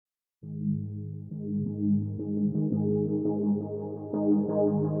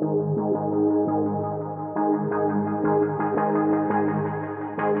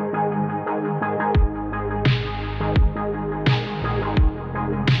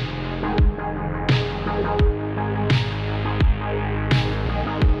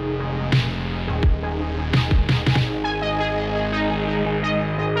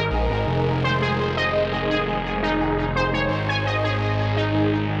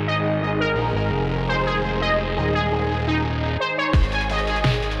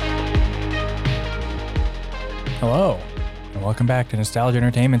Hello, and welcome back to Nostalgia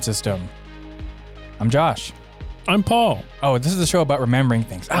Entertainment System. I'm Josh. I'm Paul. Oh, this is the show about remembering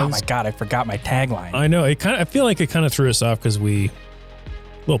things. Oh my God, I forgot my tagline. I know. I feel like it kind of threw us off because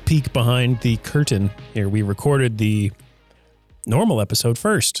little peek behind the curtain here. We recorded the normal episode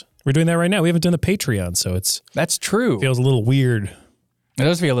first. We're doing that right now. We haven't done the Patreon, so That's true. feels a little weird. It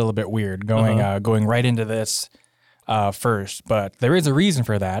does feel a little bit weird going right into this first, but there is a reason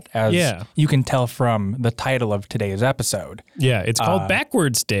for that, as you can tell from the title of today's episode. Yeah, it's called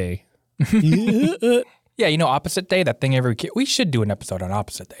Backwards Day. Yeah, you know, Opposite Day, that thing every kid. We should do an episode on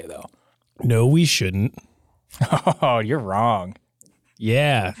Opposite Day, though. No, we shouldn't. Oh, you're wrong.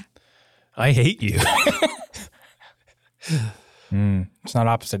 Yeah, I hate you. It's not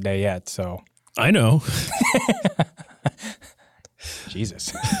Opposite Day yet, so. I know.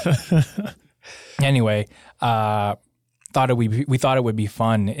 Jesus. Anyway, we thought it would be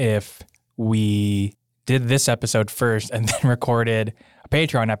fun if we did this episode first and then recorded a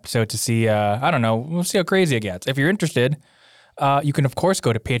Patreon episode to see, we'll see how crazy it gets. If you're interested, you can of course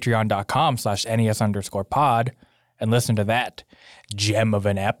go to patreon.com/NES_pod and listen to that gem of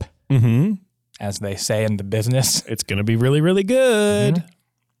an ep, as they say in the business. It's going to be really, really good. Mm-hmm.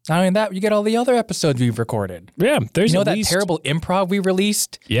 Not only that, you get all the other episodes we've recorded. Yeah, there's that terrible improv we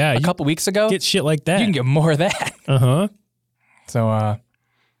released a couple weeks ago? Get shit like that. You can get more of that. Uh-huh. So,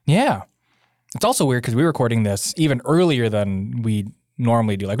 yeah. It's also weird because we're recording this even earlier than we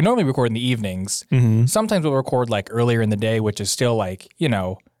normally do. Like, we normally record in the evenings. Mm-hmm. Sometimes we'll record, like, earlier in the day, which is still,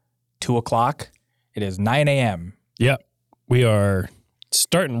 2 o'clock. It is 9 a.m. Yep. We are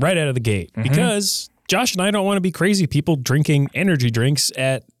starting right out of the gate because Josh and I don't want to be crazy people drinking energy drinks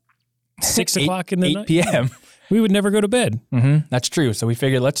at 6 o'clock in the 8 night. p.m. We would never go to bed. That's true. So we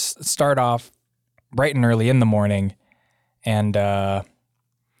figured let's start off bright and early in the morning and,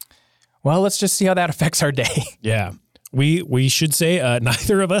 let's just see how that affects our day. Yeah. We should say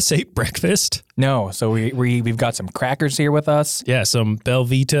neither of us ate breakfast. No. So we've got some crackers here with us. Yeah, some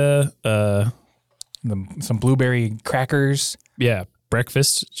Belvita. Some blueberry crackers. Yeah,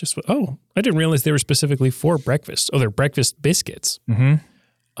 breakfast. I didn't realize they were specifically for breakfast. Oh, they're breakfast biscuits. Mm-hmm.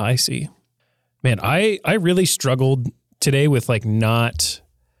 I see. Man, I really struggled today with not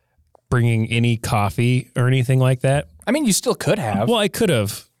bringing any coffee or anything like that. I mean, you still could have. Well, I could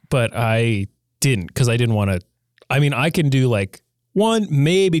have, but I didn't because I didn't want to. I mean, I can do 1,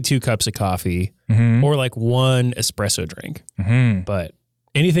 maybe 2 cups of coffee or 1 espresso drink. Mm-hmm. But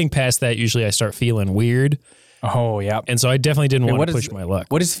anything past that, usually I start feeling weird. Oh, yeah. And so I definitely didn't want to push my luck.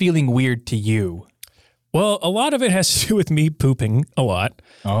 What is feeling weird to you? Well, a lot of it has to do with me pooping a lot.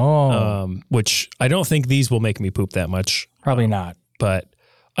 Oh. Which I don't think these will make me poop that much. Probably not. But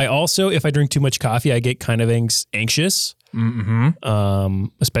I also, if I drink too much coffee, I get kind of anxious. Mm-hmm.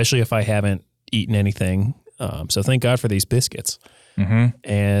 Especially if I haven't eaten anything. So thank God for these biscuits. Mm-hmm.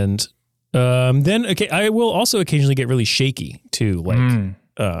 And then I will also occasionally get really shaky too.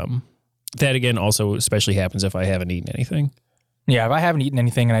 That again also especially happens if I haven't eaten anything. Yeah, if I haven't eaten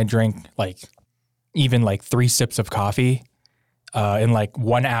anything and I drink even 3 sips of coffee, in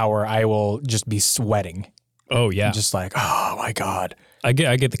 1 hour I will just be sweating. Oh yeah. Just oh my God. I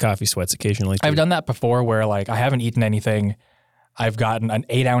get the coffee sweats occasionally too. I've done that before where I haven't eaten anything. I've gotten an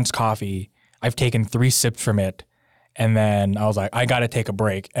 8-ounce coffee. I've taken 3 sips from it. And then I was like, I got to take a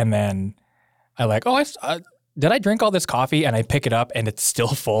break. And then did I drink all this coffee? And I pick it up and it's still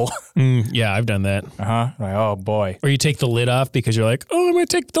full. Yeah, I've done that. Oh boy. Or you take the lid off because you're like, oh, I'm going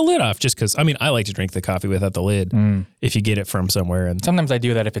to take the lid off just because, I like to drink the coffee without the lid if you get it from somewhere. And sometimes I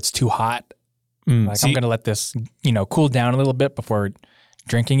do that if it's too hot. I'm going to let this, cool down a little bit before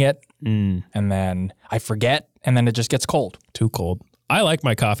drinking it. And then I forget and then it just gets cold. Too cold. I like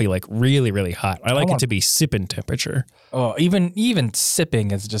my coffee really, really hot. I like it to be sipping temperature. Oh, even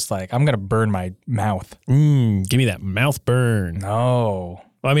sipping is just I'm going to burn my mouth. Give me that mouth burn. No.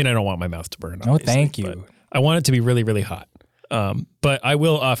 Well, I don't want my mouth to burn. No, thank you. I want it to be really, really hot. But I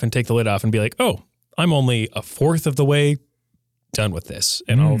will often take the lid off and be like, oh, I'm only a fourth of the way done with this.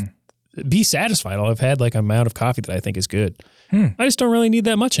 And I'll be satisfied. I'll have had an amount of coffee that I think is good. I just don't really need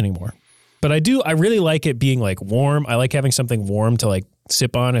that much anymore. But I really like it being warm. I like having something warm to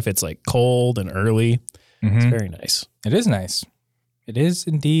sip on if it's like cold and early. It's very nice. It is nice. It is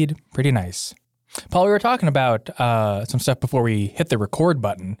indeed pretty nice. Paul, we were talking about some stuff before we hit the record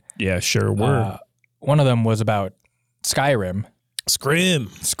button. Yeah, sure were. One of them was about Skyrim.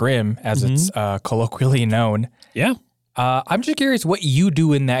 Scrim, as it's colloquially known. Yeah. I'm just curious what you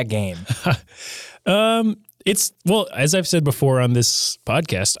do in that game. It's, well, as I've said before on this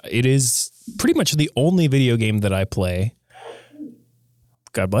podcast, it is pretty much the only video game that I play.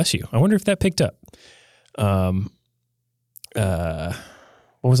 God bless you. I wonder if that picked up. What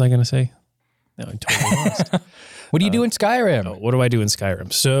was I going to say? No, I'm totally lost. What do you do in Skyrim? What do I do in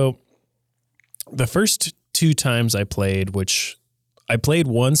Skyrim? So the first 2 times I played, which I played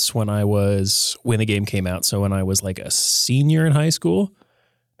once when the game came out. So when I was like a senior in high school,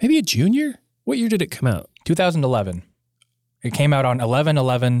 maybe a junior. What year did it come out? 2011. It came out on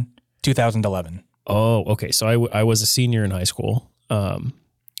 11/11/2011. Oh, okay. So I was a senior in high school.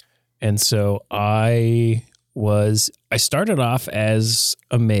 And so I started off as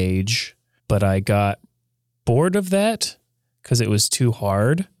a mage, but I got bored of that because it was too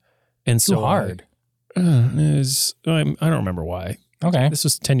hard. And so Too hard? I don't remember why. Okay. This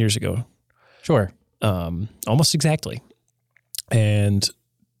was 10 years ago. Sure. Almost exactly. And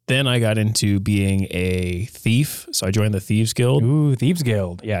then I got into being a thief. So I joined the Thieves Guild. Ooh, Thieves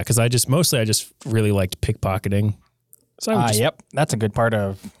Guild. Yeah, because I just really liked pickpocketing. So I would yep. That's a good part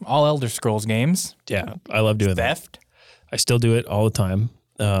of all Elder Scrolls games. Yeah, I love doing Theft. that. I still do it all the time.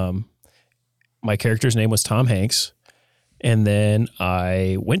 My character's name was Tom Hanks. And then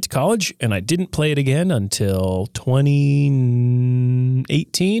I went to college and I didn't play it again until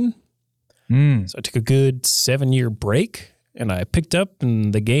 2018. So I took a good 7-year break and I picked up in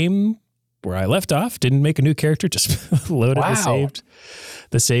the game where I left off, didn't make a new character, just loaded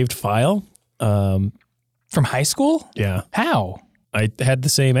the saved file. From high school? Yeah. How? I had the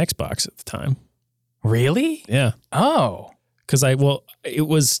same Xbox at the time. Really? Yeah. Oh. Because it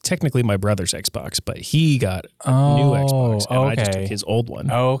was technically my brother's Xbox, but he got a new Xbox, and I just took his old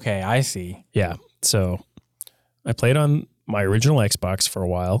one. Okay, I see. Yeah, so I played on my original Xbox for a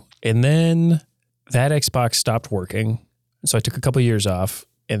while, and then that Xbox stopped working, so I took a couple of years off,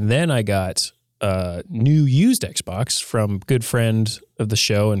 and then I got a new used Xbox from good friend of the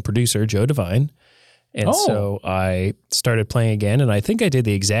show and producer, Joe Devine, and so I started playing again, and I think I did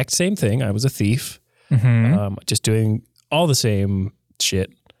the exact same thing. I was a thief, just doing all the same shit.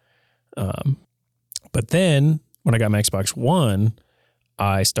 But then when I got my Xbox One,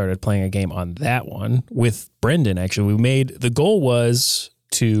 I started playing a game on that one with Brendan. Actually, the goal was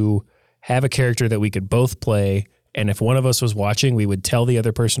to have a character that we could both play. And if one of us was watching, we would tell the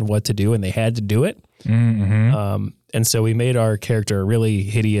other person what to do and they had to do it. And so we made our character a really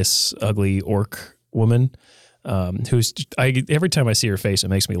hideous, ugly orc woman. Every time I see her face, it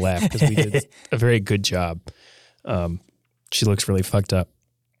makes me laugh because we did a very good job. She looks really fucked up.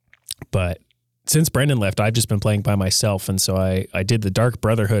 But since Brendan left, I've just been playing by myself. And so I did the Dark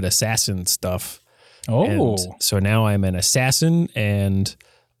Brotherhood assassin stuff. Oh. And so now I'm an assassin. And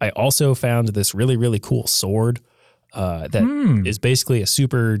I also found this really, really cool sword that is basically a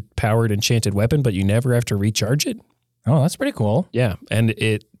super powered enchanted weapon, but you never have to recharge it. Oh, that's pretty cool. Yeah. And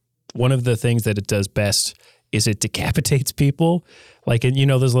one of the things that it does best is it decapitates people. Like, in,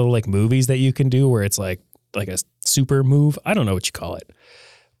 those little like movies that you can do where it's like a super move. I don't know what you call it,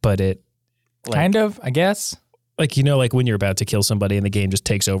 but it kind of, I guess. Like, like when you're about to kill somebody and the game just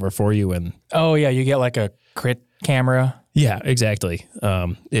takes over for you. And oh yeah, you get like a crit camera. Yeah, exactly.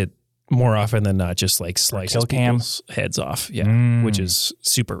 It more often than not just like slices people's heads off. Yeah, which is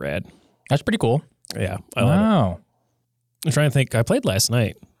super rad. That's pretty cool. Yeah, I love it. I'm trying to think. I played last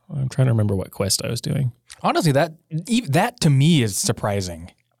night. I'm trying to remember what quest I was doing. Honestly, that to me is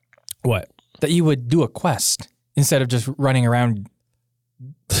surprising. What? That you would do a quest instead of just running around.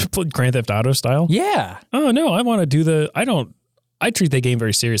 Grand Theft Auto style? Yeah. Oh, no, I want to do I treat the game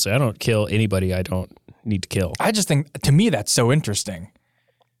very seriously. I don't kill anybody I don't need to kill. I just think, to me, that's so interesting.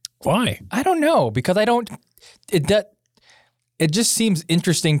 Why? I don't know, because it just seems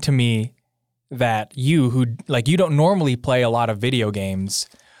interesting to me that you don't normally play a lot of video games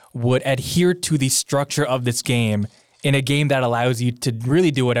would adhere to the structure of this game in a game that allows you to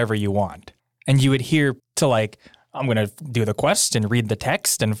really do whatever you want. And you adhere to I'm going to do the quest and read the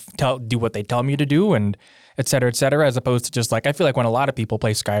text and do what they tell me to do and et cetera, as opposed to just I feel like when a lot of people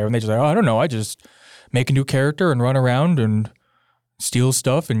play Skyrim, they just I don't know, I just make a new character and run around and steal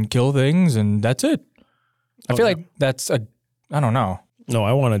stuff and kill things and that's it. I feel like that's I don't know. No,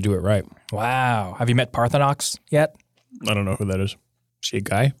 I want to do it right. Wow. Have you met Parthenox yet? I don't know who that is. Is she a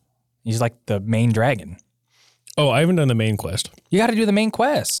guy? He's like the main dragon. Oh, I haven't done the main quest. You got to do the main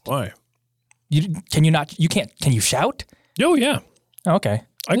quest. Why? Can you shout? Oh, yeah. Oh, okay.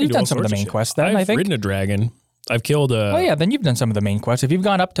 You've done some of the main quests then, I think. I've ridden a dragon. I've killed a... Oh, yeah, then you've done some of the main quests. If you've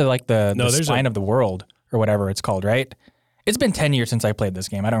gone up to like the spine of the world or whatever it's called, right? It's been 10 years since I played this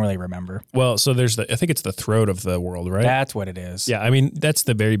game. I don't really remember. Well, so I think it's the throat of the world, right? That's what it is. Yeah, I mean, that's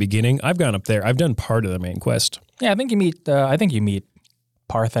the very beginning. I've gone up there. I've done part of the main quest. Yeah, I think you meet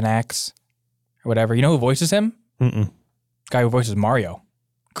Parthenax or whatever. You know who voices him? Guy who voices Mario.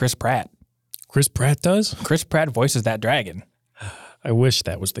 Chris Pratt. Chris Pratt does? Chris Pratt voices that dragon. I wish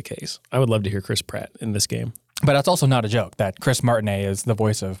that was the case. I would love to hear Chris Pratt in this game. But that's also not a joke that Chris Martinet is the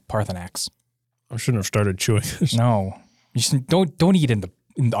voice of Parthenax. I shouldn't have started chewing this. No. You should, don't eat on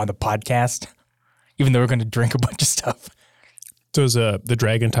the podcast, even though we're going to drink a bunch of stuff. Does the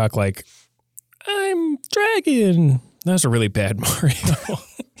dragon talk like, I'm dragon? That was a really bad Mario.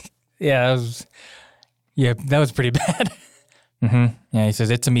 Yeah, that was pretty bad. Yeah, he says,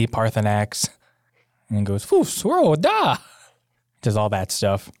 it's a me, Parthenax. And he goes, Foo, swirl, da. Does all that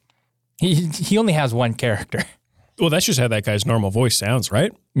stuff. He only has one character. Well, that's just how that guy's normal voice sounds,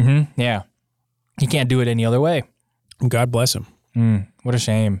 right? Yeah. He can't do it any other way. God bless him. What a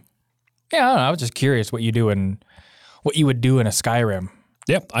shame. Yeah, I don't know. I was just curious what you would do in a Skyrim.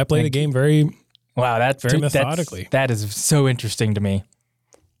 Yep, I play the game very methodically. That is so interesting to me.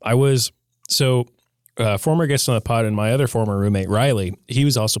 I was former guest on the pod and my other former roommate Riley. He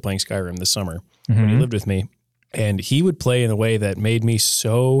was also playing Skyrim this summer when he lived with me, and he would play in a way that made me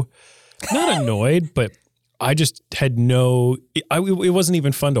so not annoyed, but I just had it wasn't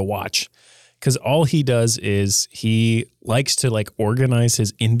even fun to watch. Because all he does is he likes to like organize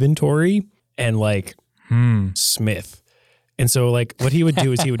his inventory and like smith. And so like what he would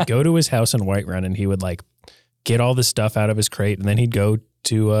do is he would go to his house in Whiterun and he would like get all the stuff out of his crate, and then he'd go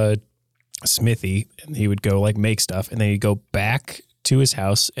to a smithy and he would go like make stuff, and then he'd go back to his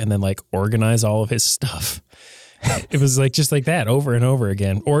house and then like organize all of his stuff. It was like just like that over and over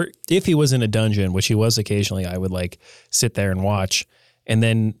again. Or if he was in a dungeon, which he was occasionally, I would like sit there and watch. And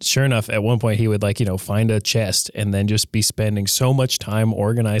then sure enough, at one point he would like, find a chest and then just be spending so much time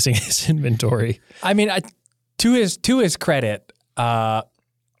organizing his inventory. I mean, to his credit, I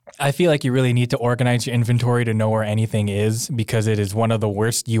feel like you really need to organize your inventory to know where anything is, because it is one of the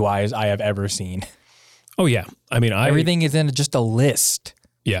worst UIs I have ever seen. Oh yeah. I mean, everything is in just a list.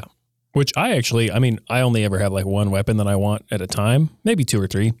 Yeah. Which I only ever have like one weapon that I want at a time, maybe 2 or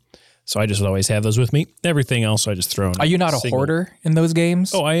 3. So I just always have those with me. Everything else I just throw in. Are you not a hoarder in those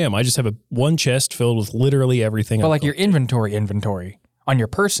games? Oh, I am. I just have one chest filled with literally everything. But like your inventory on your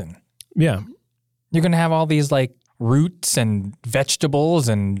person. Yeah. You're going to have all these like roots and vegetables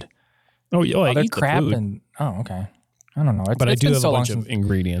and other crap. Okay. I don't know. But I do have a bunch of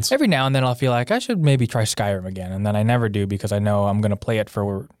ingredients. Every now and then I'll feel like I should maybe try Skyrim again. And then I never do, because I know I'm going to play it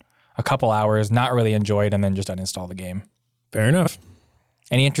for a couple hours, not really enjoy it, and then just uninstall the game. Fair enough.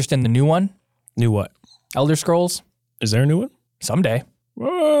 Any interest in the new one? New what? Elder Scrolls. Is there a new one? Someday.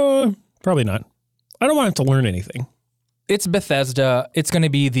 Probably not. I don't want it to learn anything. It's Bethesda. It's going to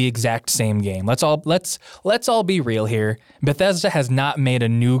be the exact same game. Let's all be real here. Bethesda has not made a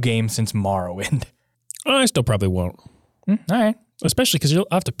new game since Morrowind. I still probably won't. All right. Especially because you'll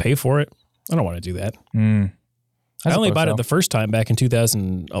have to pay for it. I don't want to do that. I only bought it the first time back in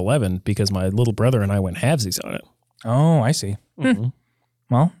 2011 because my little brother and I went halvesies on it. Oh, I see.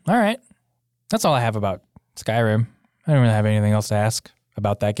 Well, all right. That's all I have about Skyrim. I don't really have anything else to ask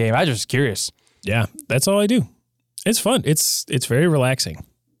about that game. I was just curious. Yeah, that's all I do. It's fun. It's very relaxing.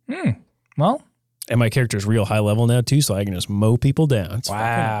 Well. And my character's real high level now too, so I can just mow people down. It's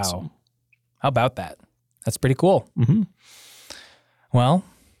wow. Awesome. How about that? That's pretty cool. Well,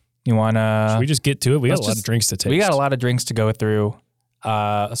 you want to... Should we just get to it? We got a lot of drinks to taste. We got a lot of drinks to go through.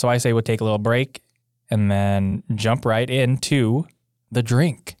 So I say we'll take a little break and then jump right into the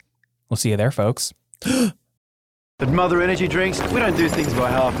drink. We'll see you there, folks. At Mother Energy Drinks, we don't do things by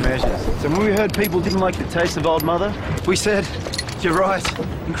half measures. So when we heard people didn't like the taste of Old Mother, we said, you're right,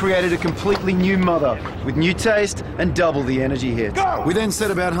 and created a completely new Mother with new taste and double the energy hit. Go! We then set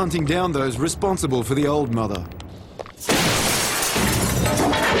about hunting down those responsible for the Old Mother.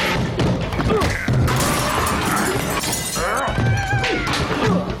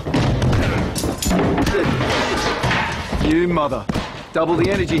 New Mother. Double the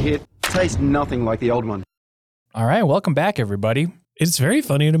energy hit. Tastes nothing like the old one. All right, welcome back, everybody. It's very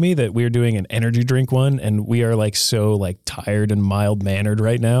funny to me that we're doing an energy drink one, and we are like so like tired and mild mannered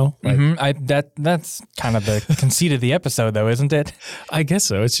right now. Like, that's kind of the conceit of the episode, though, isn't it? I guess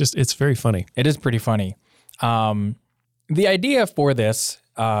so. It's very funny. It is pretty funny. The idea for this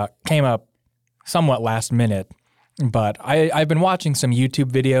came up somewhat last minute. But I've been watching some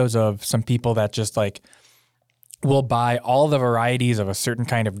YouTube videos of some people that just like will buy all the varieties of a certain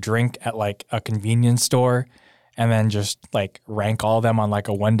kind of drink at like a convenience store and then just like rank all of them on like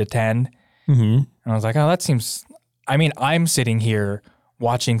a 1 to 10. Mm-hmm. And I was like, oh, that seems, I mean, I'm sitting here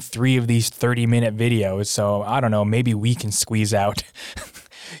watching 3 of these 30-minute videos. So I don't know, maybe we can squeeze out,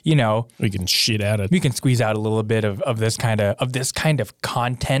 you know, We can shit out it. we can squeeze out a little bit of this kind of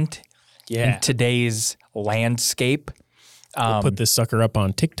content in today's landscape. We'll put this sucker up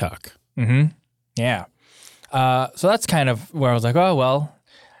on TikTok. Yeah. So that's kind of where I was like, oh, well,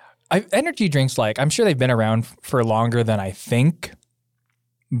 energy drinks, like, I'm sure they've been around for longer than I think,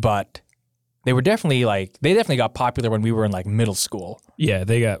 but they definitely got popular when we were in like middle school. Yeah,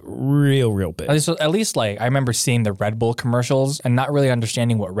 they got real big. At least like I remember seeing the Red Bull commercials and not really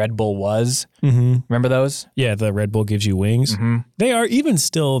understanding what Red Bull was. Remember those? Yeah, the Red Bull gives you wings. They are even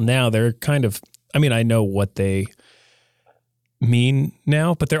still now, they're kind of, I mean, I know what they mean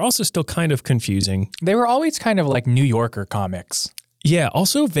now, but they're also still kind of confusing. They were always kind of like New Yorker comics. Yeah,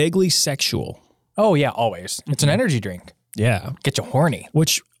 also vaguely sexual. Oh yeah, always. It's an energy drink. Yeah, Get you horny.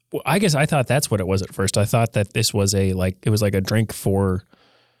 which I guess I thought that's what it was at first. I thought that this was it was like a drink for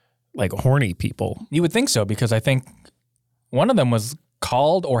like horny people. You would think so because I think one of them was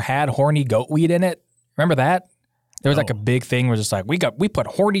called or had horny goat weed in it. Remember that? There was like a big thing where just like we put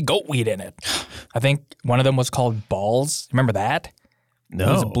horny goat weed in it. I think one of them was called Balls. Remember that? No,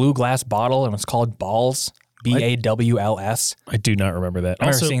 It was a blue glass bottle and it was called Balls. BAWLS. I do not remember that. I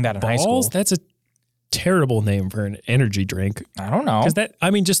remember seeing that in high school. Balls, that's a terrible name for an energy drink. I don't know.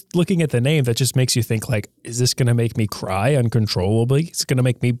 Because just looking at the name, that just makes you think like, is this going to make me cry uncontrollably? Is it going to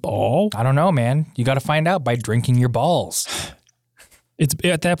make me bawl? I don't know, man. You got to find out by drinking your balls. It's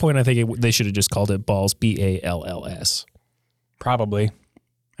at that point, I think they should have just called it Balls, BALLS. Probably.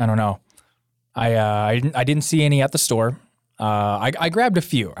 I don't know. I didn't see any at the store. I grabbed a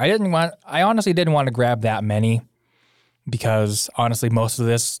few. I honestly didn't want to grab that many because honestly, most of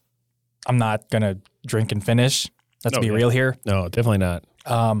this I'm not gonna drink and finish. Let's be real here. No, definitely not.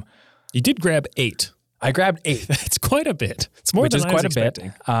 You did grab 8. I grabbed 8. It's quite a bit. It's more Which than is I was quite a bit.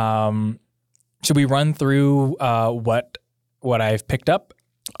 expecting. Should we run through what I've picked up?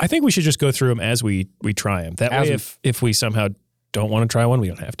 I think we should just go through them as we try them. That way, if we somehow don't want to try one, we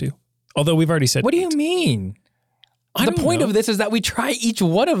don't have to. Although we've already said. What do you mean? The point know. of this is that we try each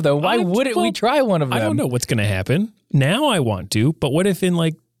one of them. Why wouldn't we try one of them? I don't know what's going to happen. Now I want to, but what if in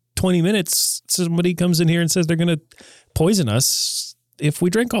like 20 minutes somebody comes in here and says they're going to poison us if we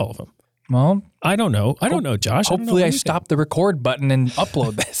drink all of them? Well, I don't know. I don't know, Josh. hopefully I stop the record button and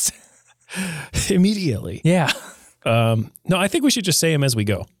upload this. immediately. Yeah. No, I think we should just say them as we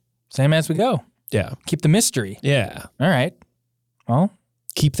go. Same as we go. Yeah. Keep the mystery. Yeah. All right. Well,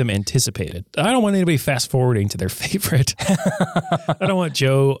 Keep them anticipated. I don't want anybody fast forwarding to their favorite. I don't want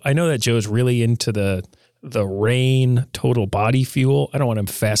Joe. I know that Joe's really into the Rain Total Body Fuel. I don't want him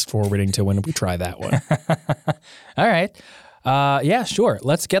fast forwarding to when we try that one. all right. Yeah, sure.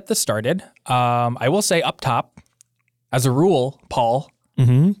 Let's get this started. I will say up top, as a rule, Paul,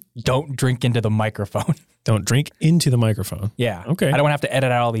 don't drink into the microphone. Don't drink into the microphone. Yeah. Okay. I don't want to have to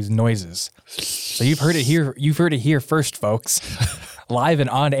edit out all these noises. So you've heard it here. You've heard it here first, folks. Live and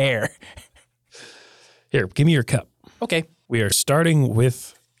on air. Here, give me your cup. Okay. We are starting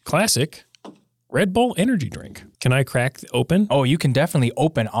with classic Red Bull energy drink. Can I crack open? Oh, you can definitely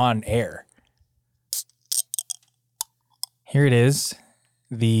open on air. Here it is.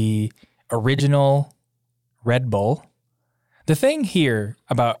 The original Red Bull. The thing here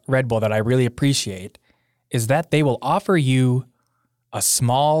about Red Bull that I really appreciate is that they will offer you a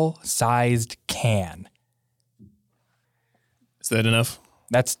small-sized can. Is that enough?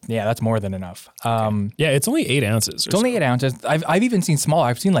 That's more than enough. Yeah, it's only 8 ounces. It's only 8 ounces. I've even seen smaller.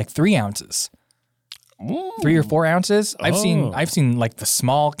 I've seen like 3 ounces. 3 or 4 ounces. I've seen like the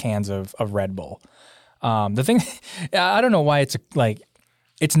small cans of Red Bull. The thing, I don't know why it's like,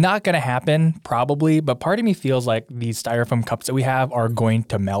 it's not going to happen probably, but part of me feels like these styrofoam cups that we have are going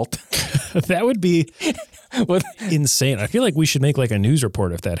to melt. That would be insane. I feel like we should make like a news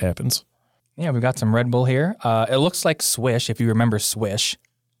report if that happens. Yeah, we've got some Red Bull here. It looks like Swish, if you remember Swish.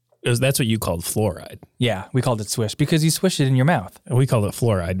 That's what you called fluoride. Yeah, we called it Swish because you swish it in your mouth. And we called it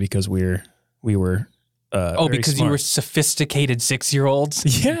fluoride because we were because you were sophisticated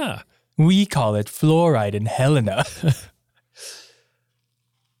 6-year-olds? Yeah. We call it fluoride in Helena.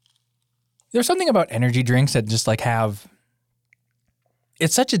 There's something about energy drinks that just like have,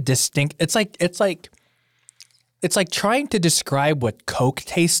 it's such a distinct, it's like trying to describe what Coke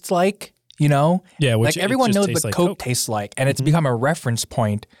tastes like, you know? Yeah, like everyone knows what like Coke tastes like, and it's become a reference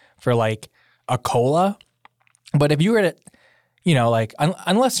point for like a cola. But if you were to, like,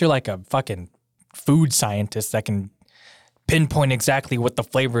 unless you're like a fucking food scientist that can pinpoint exactly what the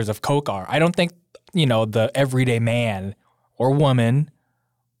flavors of Coke are, I don't think, the everyday man or woman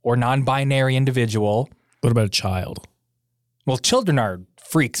or non-binary individual. What about a child? Well, children are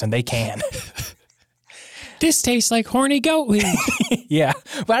freaks and they can. This tastes like horny goat weed. Yeah.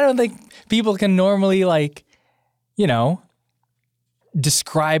 But I don't think people can normally, like,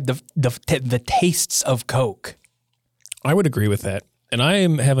 describe the tastes of Coke. I would agree with that. And I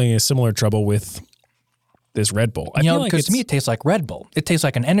am having a similar trouble with this Red Bull. I feel like because to me it tastes like Red Bull. It tastes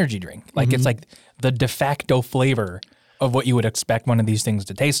like an energy drink. Like it's like the de facto flavor of what you would expect one of these things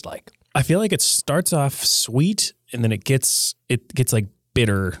to taste like. I feel like it starts off sweet and then it gets like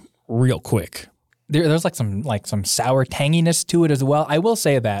bitter real quick. There's like some sour tanginess to it as well. I will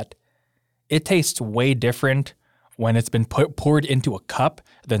say that it tastes way different when it's been poured into a cup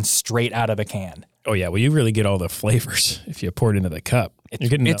than straight out of the can. Oh yeah, well you really get all the flavors if you pour it into the cup. You're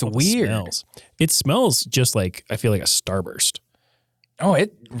getting it's all the weird. Smells. It smells just like, I feel like a Starburst. Oh,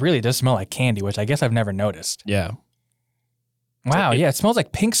 it really does smell like candy, which I guess I've never noticed. Yeah. Wow, yeah, it smells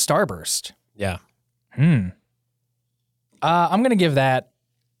like pink Starburst. Yeah. I'm gonna give that.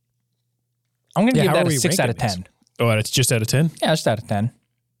 I'm gonna give how that are a we 6 out of ranking these? 10. Oh, and it's just out of 10? Yeah, just out of 10.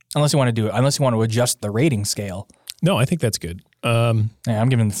 Unless you want to adjust the rating scale. No, I think that's good. Yeah, I'm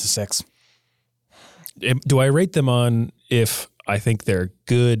giving this a 6. Do I rate them on if I think they're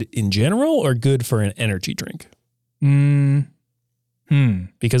good in general or good for an energy drink?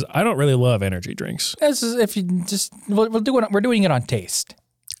 Because I don't really love energy drinks. This is if you just we're doing it on taste.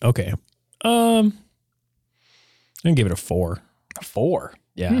 Okay. I'm gonna give it a 4. A 4.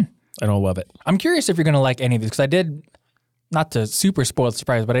 Yeah. I don't love it. I'm curious if you're gonna like any of these because I did, not to super spoil the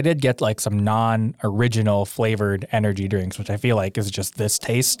surprise, but I did get like some non-original flavored energy drinks, which I feel like is just this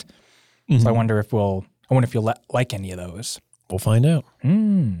taste. So I wonder if you'll like any of those. We'll find out.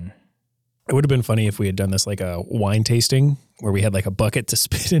 It would have been funny if we had done this like a wine tasting where we had like a bucket to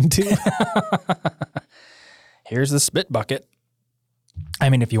spit into. Here's the spit bucket. I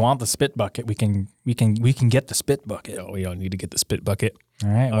mean, if you want the spit bucket, we can get the spit bucket. No, we don't need to get the spit bucket. All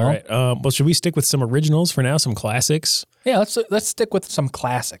right. All right. Well, should we stick with some originals for now? Some classics? Yeah, let's stick with some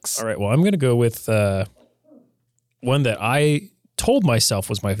classics. All right. Well, I'm going to go with one that I told myself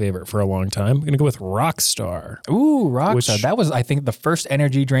was my favorite for a long time. I'm going to go with Rockstar. Ooh, Rockstar. Which- That was, I think, the first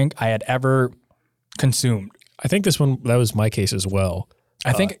energy drink I had ever consumed. I think this one, that was my case as well.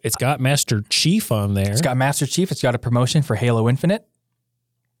 I think It's got Master Chief on there. it's got Master Chief. It's got a promotion for Halo Infinite.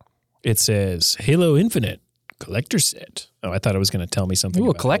 It says Halo Infinite Collector Set. Oh, I thought it was going to tell me something. Ooh, a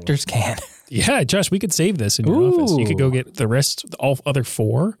about collector's can. Halo. Yeah, Josh, we could save this in your office. You could go get the rest, all other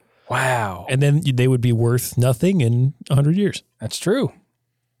 4, Wow. and then they would be worth nothing in 100 years. That's true.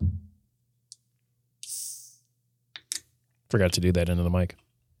 Forgot to do that into the mic.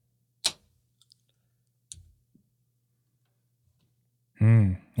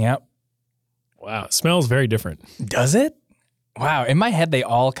 Yep. Wow, it smells very different. Does it? Wow. In my head, they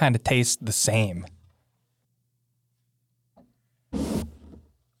all kind of taste the same.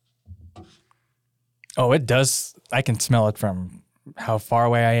 Oh, it does. I can smell it from how far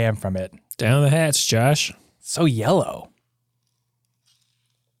away I am from it. Down the hatch, Josh. So yellow.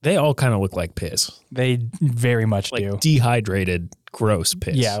 They all kind of look like piss. They very much Like do. dehydrated, gross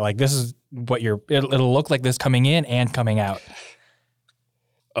piss. Yeah, like this is what it'll look like this coming in and coming out.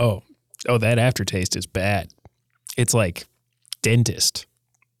 Oh, that aftertaste is bad. It's like dentist,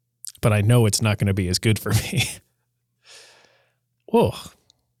 but I know it's not going to be as good for me. Whoa.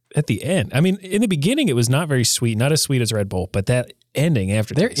 At the end. I mean, in the beginning, it was not very sweet, not as sweet as Red Bull, but that ending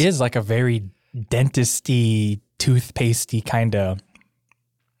after There is like a very dentisty, toothpastey kind of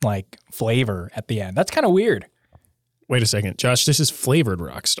like flavor at the end. That's kind of weird. Wait a second. Josh, this is flavored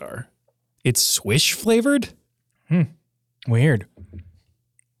Rockstar. It's Swish flavored? Weird.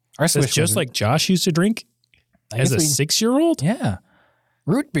 Our That's Swish just was- like Josh used to drink I as guess a 6-year-old? yeah,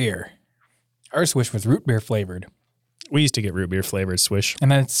 root beer. Our Swish was root beer flavored, We used to get root beer flavored Swish.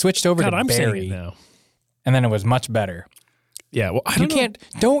 and then it switched over God, to I'm saying berry, it now. and then it was much better. Yeah, well, I You don't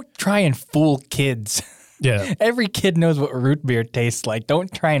know. don't try and fool kids. Yeah. Every kid knows what root beer tastes like.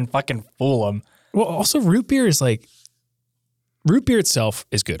 Don't try and fucking fool them. Well, also root beer is like, root beer itself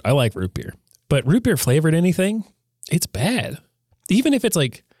is good. I like root beer, but root beer flavored anything, it's bad. Even if it's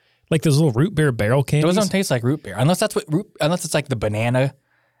like those little root beer barrel candies. Those don't taste like root beer, unless it's like the banana,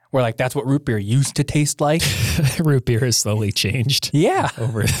 where like that's what root beer used to taste like. Root beer has slowly changed Yeah.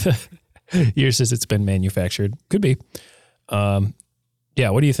 over the years as it's been manufactured. Could be. Yeah.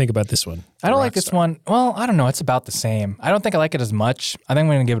 What do you think about this one? I don't like this one. Well, I don't know. It's about the same. I don't think I like it as much. I think I'm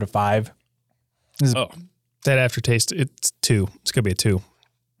going to give it a 5. Oh, That aftertaste, it's 2. It's going to be a 2.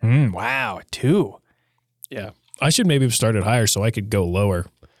 Wow, 2. Yeah. I should maybe have started higher so I could go lower.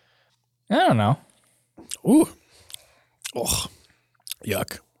 I don't know. Ooh. Oh,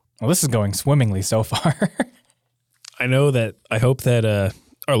 yuck. Well, this is going swimmingly so far. I hope that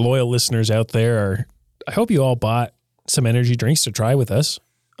our loyal listeners out there I hope you all bought some energy drinks to try with us.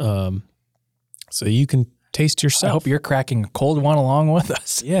 So you can taste yourself. I hope you're cracking a cold one along with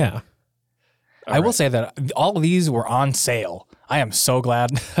us. Yeah. I will say that all of these were on sale. I am so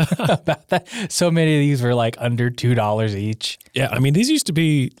glad about that. So many of these were like under $2 each. Yeah. I mean, these used to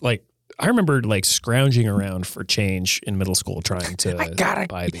be like, I remember like scrounging around for change in middle school trying to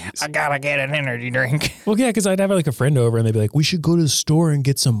buy these. I gotta get an energy drink. Well, yeah, because I'd have like a friend over and they'd be like, we should go to the store and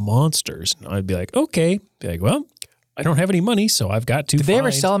get some Monsters. And I'd be like, okay. Be like, well, I don't have any money, so I've got to Did they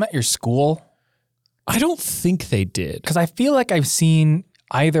ever sell them at your school? I don't think they did. Because I feel like I've seen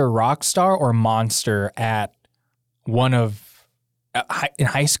either Rockstar or Monster at one of in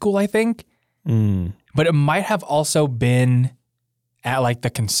high school, I think. But it might have also been at like the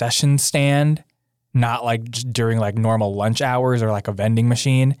concession stand, not like during like normal lunch hours or like a vending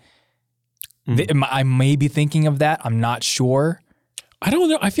machine. I may be thinking of that. I'm not sure. I don't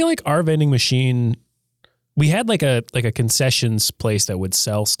know. I feel like our vending machine, we had like a concessions place that would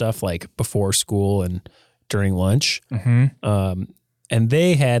sell stuff like before school and during lunch. And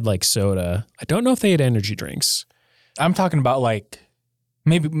they had like soda. I don't know if they had energy drinks. I'm talking about like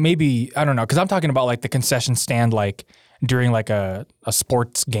maybe I don't know, because I'm talking about like the concession stand like during like a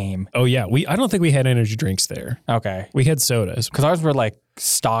sports game. Oh yeah, I don't think we had energy drinks there. Okay, we had sodas because ours were like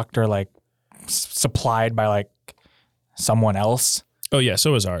stocked or like supplied by like someone else. Oh yeah,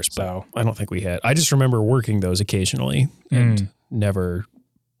 so was ours. So I don't think we had. I just remember working those occasionally and never.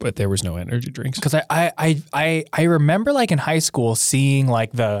 But there was no energy drinks. Because I remember like in high school seeing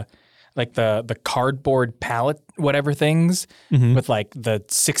like the cardboard pallet whatever things with like the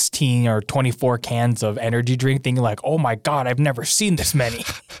 16 or 24 cans of energy drink, thinking like, oh my God, I've never seen this many.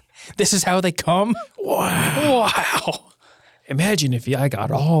 This is how they come? Wow. Imagine if I got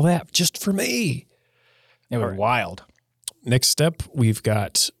all that just for me. It was wild. Next step, we've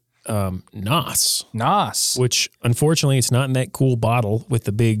got NOS. NOS. Which, unfortunately, it's not in that cool bottle with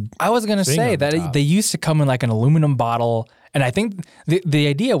the big I was going to say that they used to come in like an aluminum bottle. And I think the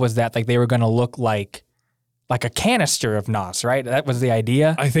idea was that like they were going to look like a canister of NOS, right? That was the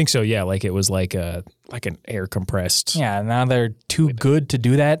idea? I think so, yeah. Like it was like an air compressed. Yeah, now they're too good to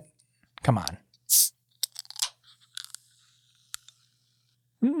do that. Come on.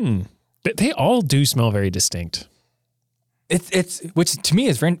 But they all do smell very distinct. It's which to me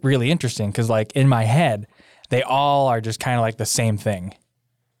is really interesting because like in my head, they all are just kind of like the same thing.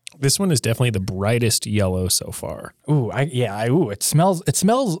 This one is definitely the brightest yellow so far. It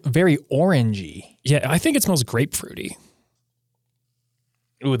smells very orangey. Yeah, I think it smells grapefruity.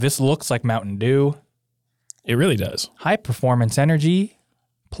 Ooh, this looks like Mountain Dew. It really does. High performance energy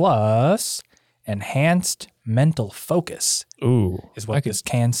plus enhanced mental focus. Ooh, is what this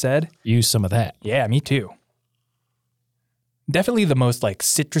can said. Use some of that. Yeah, me too. Definitely the most like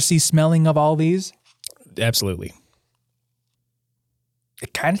citrusy smelling of all these. Absolutely.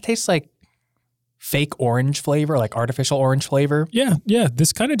 It kind of tastes like fake orange flavor, like artificial orange flavor. Yeah.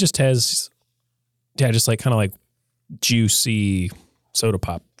 This kind of just has, just like kind of like juicy soda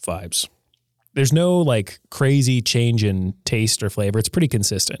pop vibes. There's no like crazy change in taste or flavor. It's pretty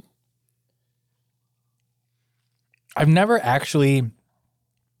consistent. I've never actually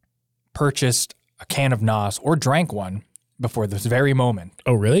purchased a can of NOS or drank one before this very moment.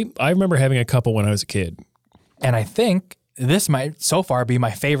 Oh, really? I remember having a couple when I was a kid. And I think this might so far be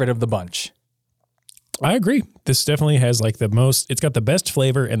my favorite of the bunch. I agree. This definitely has like it's got the best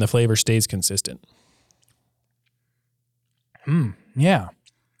flavor and the flavor stays consistent. Yeah.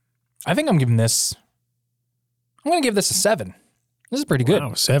 I think I'm going to give this a 7. This is pretty good.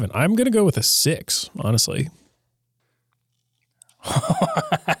 Wow, 7. I'm going to go with a 6, honestly.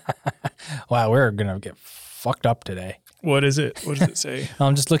 Wow, we're going to get fucked up today. What is it? What does it say?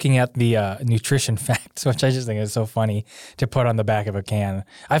 I'm just looking at the nutrition facts, which I just think is so funny to put on the back of a can.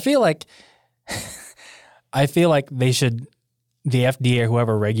 I feel like they should, the FDA or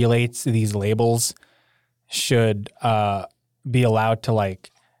whoever regulates these labels should be allowed to like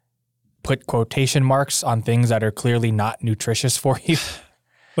put quotation marks on things that are clearly not nutritious for you.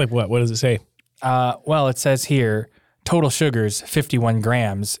 Like what? What does it say? Well, it says here, total sugars, 51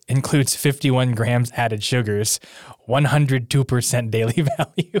 grams, includes 51 grams added sugars, 102% daily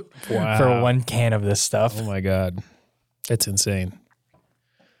value for 1 can of this stuff. Oh my God. That's insane.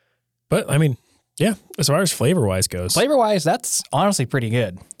 But I mean, yeah, as far as flavor-wise goes. Flavor-wise, that's honestly pretty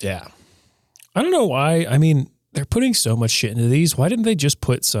good. Yeah. I don't know why. I mean, they're putting so much shit into these. Why didn't they just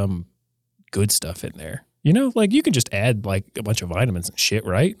put some good stuff in there? You know, like you can just add like a bunch of vitamins and shit,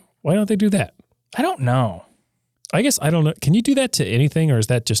 right? Why don't they do that? I don't know. I guess I don't know. Can you do that to anything, or does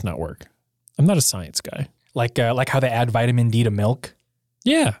that just not work? I'm not a science guy. Like how they add vitamin D to milk.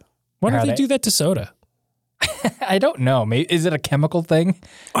 Yeah. Why Or don't how they they- do that to soda? I don't know. Maybe is it a chemical thing?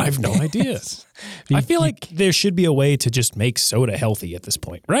 I have no idea. I feel like there should be a way to just make soda healthy at this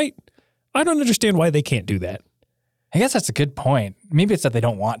point, right? I don't understand why they can't do that. I guess that's a good point. Maybe it's that they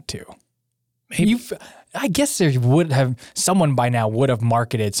don't want to. Maybe. I guess there would have someone by now would have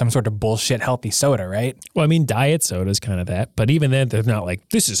marketed some sort of bullshit healthy soda, right? Well, I mean, diet soda is kind of that, but even then, they're not like,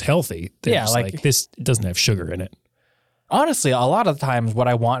 this is healthy. They're Yeah, just like- this doesn't have sugar in it. Honestly, a lot of the times what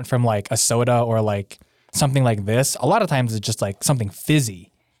I want from like a soda or like something like this, a lot of times it's just like something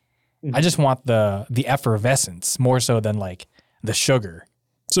fizzy. I just want the effervescence more so than like the sugar.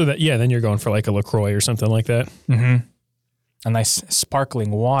 So that, yeah, then you're going for like a LaCroix or something like that. A nice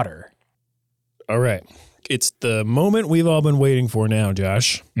sparkling water. All right. It's the moment we've all been waiting for now,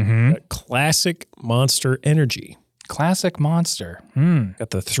 Josh. That classic Monster Energy. Classic Monster. Got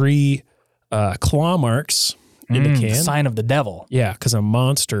the 3 claw marks in the can. Sign of the devil. Yeah, because a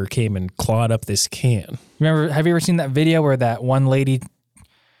monster came and clawed up this can. Have you ever seen that video where that one lady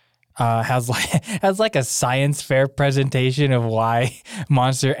has like a science fair presentation of why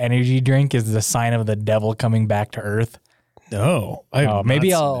Monster Energy drink is the sign of the devil coming back to Earth? No, I have Maybe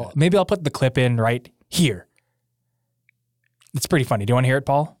not seen that. I'll put the clip in right here. It's pretty funny. Do you want to hear it,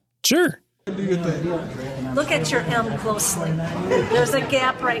 Paul? Sure. Look at your M closely. There's a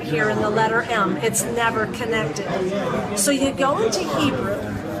gap right here in the letter M. It's never connected. So you go into Hebrew.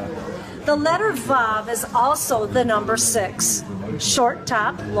 The letter Vav is also the number 6. Short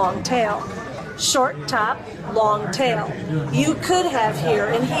top, long tail. Short top, long tail. You could have here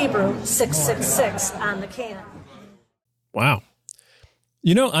in Hebrew 666 on the can. Wow.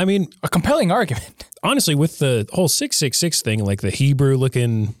 You know, I mean, A compelling argument. honestly, with the whole 666 thing, like the Hebrew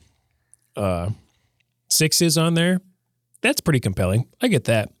looking sixes on there, that's pretty compelling. I get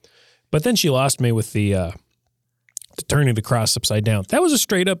that. But then she lost me with the turning the cross upside down. That was a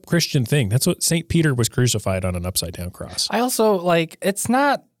straight up Christian thing. That's what St. Peter was crucified on, an upside down cross. I also like it's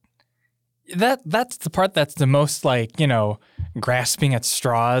not that's the part that's the most like, grasping at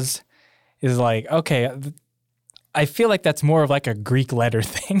straws is like, okay, I feel like that's more of like a Greek letter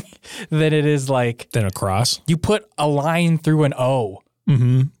thing than it is like Then a cross. you put a line through an O.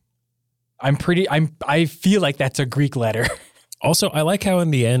 Mm-hmm. I feel like that's a Greek letter. Also, I like how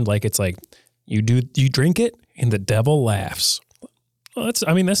in the end, like it's like you drink it and the devil laughs. Well,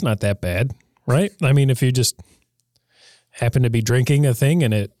 that's not that bad, right? I mean, if you just happen to be drinking a thing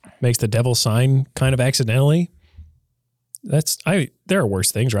and it makes the devil sign kind of accidentally, there are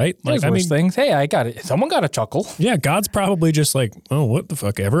worse things, right? There's worse things. Hey, I got it. Someone got a chuckle. Yeah, God's probably just like, oh, what the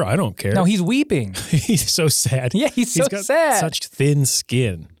fuck ever. I don't care. No, he's weeping. He's so sad. Yeah, he's so got sad. Such thin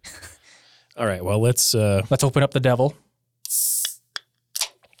skin. All right, well, let's Let's open up the devil.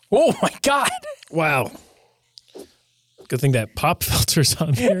 Oh my God. wow. Good thing that pop filter's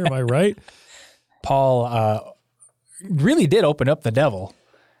on there, am I right? Paul really did open up the devil.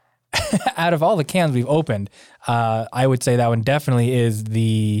 Out of all the cans we've opened, I would say that one definitely is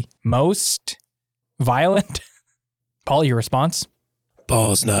the most violent. Paul, your response?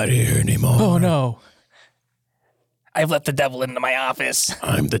 Paul's not here anymore. Oh no. I've let the devil into my office.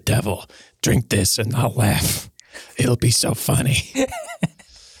 I'm the devil. Drink this and I'll laugh. It'll be so funny.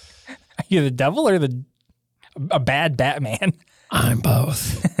 Are you the devil or a bad Batman? I'm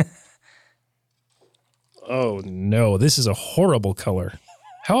both. Oh no, this is a horrible color.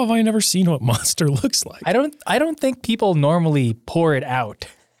 How have I never seen what Monster looks like? I don't think people normally pour it out.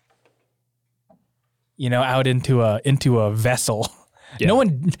 Out into a vessel. Yeah.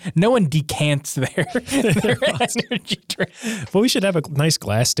 No one decants their energy drink. Well, we should have a nice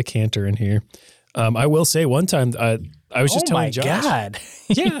glass decanter in here. I will say one time I was just telling Josh. God.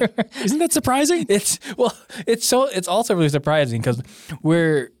 Yeah, isn't that surprising? It's also really surprising because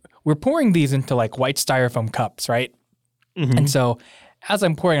we're pouring these into like white styrofoam cups, right? Mm-hmm. And so as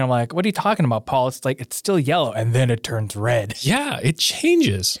I'm pouring, I'm like, what are you talking about, Paul? It's like it's still yellow and then it turns red. Yeah, it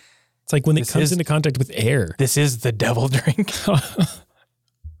changes. It's like when it comes into contact with air. This is the devil drink.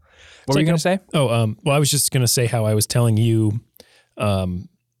 What were you going to say? Oh, well, I was just going to say how I was telling you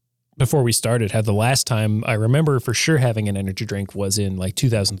before we started, how the last time I remember for sure having an energy drink was in like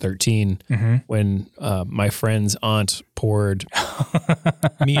 2013 when my friend's aunt poured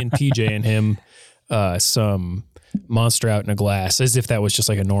me and PJ and him some Monster out in a glass, as if that was just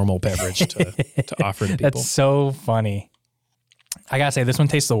like a normal beverage to offer to people. That's so funny. I got to say, this one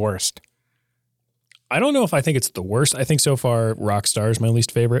tastes the worst. I don't know if I think it's the worst. I think so far Rockstar is my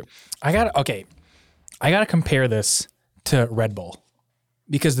least favorite. I gotta compare this to Red Bull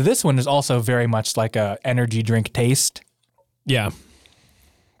because this one is also very much like a energy drink taste. Yeah.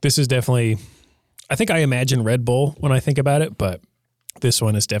 This is definitely, I think I imagine Red Bull when I think about it, but this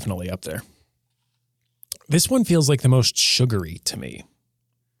one is definitely up there. This one feels like the most sugary to me.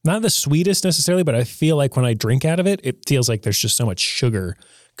 Not the sweetest necessarily, but I feel like when I drink out of it, it feels like there's just so much sugar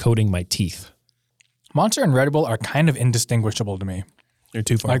coating my teeth. Monster and Red Bull are kind of indistinguishable to me. You're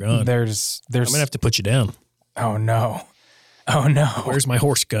too far Like gone. there's I'm going to have to put you down. oh no. Oh no. Where's my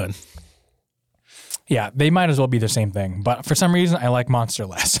horse gun? Yeah, they might as well be the same thing, but for some reason I like Monster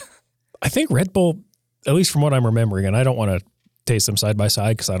less. I think Red Bull, at least from what I'm remembering, and I don't want to taste them side by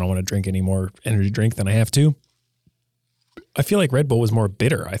side because I don't want to drink any more energy drink than I have to. I feel like Red Bull was more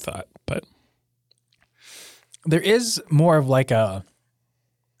bitter, I thought, but There is more of like a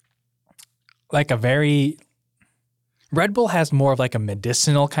very Red Bull has more of like a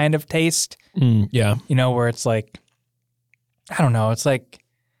medicinal kind of taste, yeah. you know, where it's like I don't know, it's like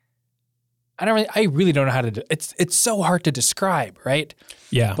I really don't know how to it's so hard to describe, right?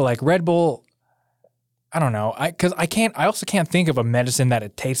 Yeah. But like Red Bull, I don't know. I also can't think of a medicine that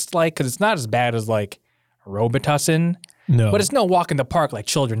it tastes like because it's not as bad as like Robitussin, No. but it's no walk in the park like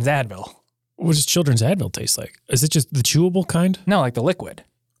Children's Advil. What does Children's Advil taste like? Is it just the chewable kind? No, like the liquid.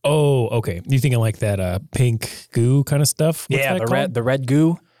 Oh, okay. You thinking like that pink goo kind of stuff? What's Yeah, that the called? red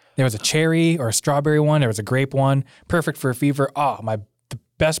goo. There was a cherry or a strawberry one. There was a grape one. Perfect for a fever. Oh, the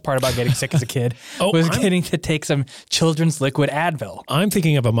best part about getting sick as a kid was getting to take some children's liquid Advil. I'm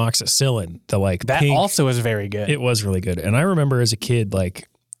thinking of amoxicillin, the like That pink. also is very good. It was really good. And I remember as a kid, like,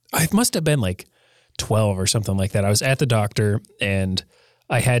 I must have been like 12 or something like that. I was at the doctor and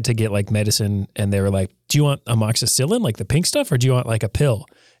I had to get like medicine and they were like, do you want amoxicillin, like the pink stuff, or do you want like a pill?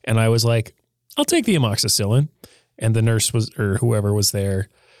 And I was like, I'll take the amoxicillin. And the nurse or whoever was there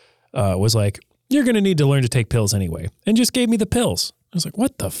was like, you're going to need to learn to take pills anyway. And just gave me the pills. I was like,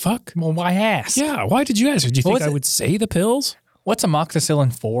 what the fuck? Well, why ask? Yeah, why did you ask? Did you think was I it? would say the pills? What's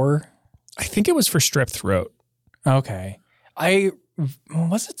amoxicillin for? I think it was for strep throat. Okay.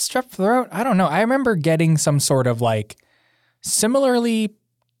 Was it strep throat? I don't know. I remember getting some sort of like similarly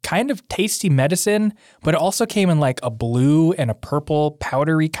kind of tasty medicine, but it also came in like a blue and a purple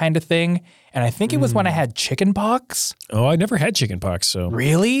powdery kind of thing. And I think it was when I had chicken pox. Oh, I never had chicken pox, so.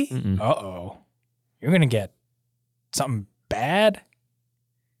 Really? Uh-oh. You're going to get something bad?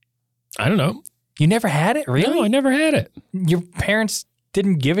 I don't know. You never had it? Really? No, I never had it. Your parents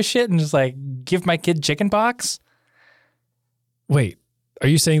didn't give a shit and just like give my kid chicken pox? Wait, are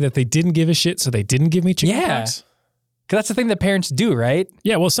you saying that they didn't give a shit, so they didn't give me chicken pox? Because that's the thing that parents do, right?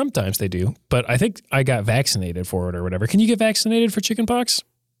 Yeah, well, sometimes they do, but I think I got vaccinated for it or whatever. Can you get vaccinated for chicken pox?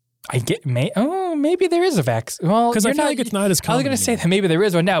 Maybe there is a vaccine. Well, Because I you're feel not- like it's not as I was common going to say anymore. that maybe there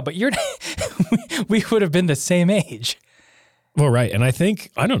is one now, but you're we would have been the same age. Well, right, and I think,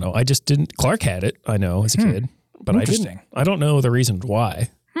 I don't know, I just didn't, Clark had it, I know, as a kid, but I Interesting. didn't. I don't know the reason why.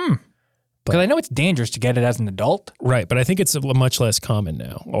 Because I know it's dangerous to get it as an adult. Right, but I think it's much less common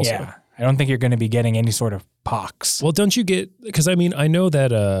now also. Yeah. I don't think you're going to be getting any sort of pox. Well, don't you get, because I mean, I know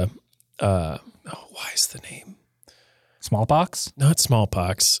that, why is the name? Smallpox? Not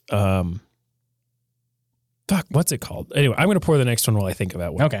smallpox. Fuck, what's it called? Anyway, I'm going to pour the next one while I think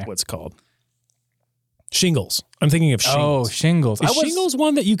about what's called. Shingles. I'm thinking of Oh, shingles. shingles. Is shingles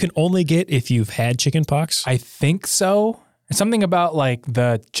one that you can only get if you've had chicken pox? I think so. Something about like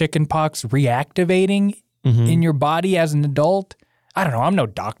the chicken pox reactivating in your body as an adult. I don't know. I'm no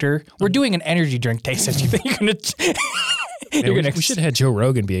doctor. We're doing an energy drink taste test. You think you're going to... We should have had Joe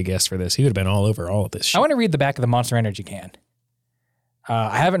Rogan be a guest for this. He would have been all over all of this shit. I want to read the back of the Monster Energy can.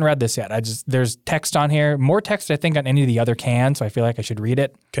 I haven't read this yet. There's text on here. More text, I think, on any of the other cans, so I feel like I should read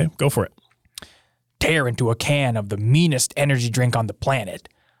it. Okay, go for it. Tear into a can of the meanest energy drink on the planet,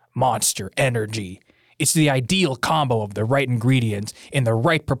 Monster Energy. It's the ideal combo of the right ingredients in the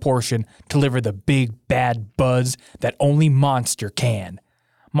right proportion to deliver the big, bad buzz that only Monster can.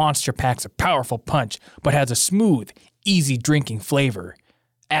 Monster packs a powerful punch, but has a smooth, easy drinking flavor.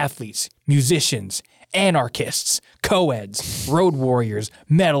 Athletes, musicians, anarchists, co-eds, road warriors,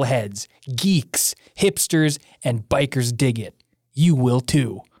 metalheads, geeks, hipsters, and bikers dig it. You will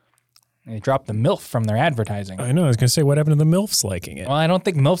too. They dropped the MILF from their advertising. I know. I was going to say, what happened to the MILFs liking it? Well, I don't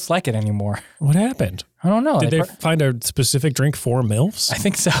think MILFs like it anymore. What happened? I don't know. Did they find a specific drink for MILFs? I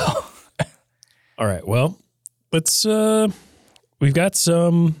think so. All right. Well, let's. We've got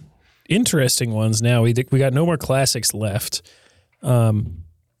some interesting ones now. We got no more classics left.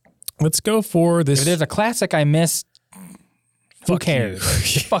 Let's go for this. If there's a classic I missed, who Fuck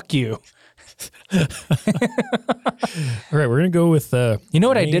cares? Fuck you. All right, we're gonna go with You know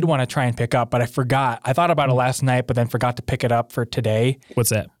what I did want to try and pick up, but I forgot. I thought about it last night, but then forgot to pick it up for today. what's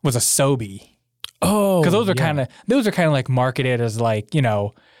that? Was a Sobe. Oh, Because those are kind of like marketed as like, you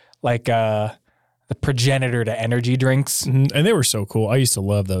know, like the progenitor to energy drinks. and they were so cool. I used to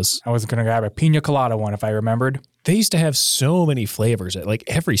love those. I was gonna grab a pina colada one if I remembered. They used to have so many flavors at like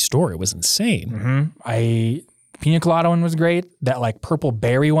every store. It was insane. Pina colada one was great. That like purple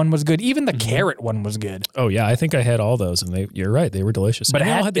berry one was good. Even the carrot one was good. Oh yeah, I think I had all those, and you're right, they were delicious. But And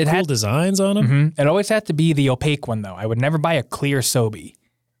they all had the it cool had- designs on them. It always had to be the opaque one though. I would never buy a clear Sobe.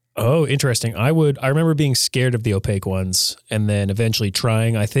 Oh, interesting. I remember being scared of the opaque ones, and then eventually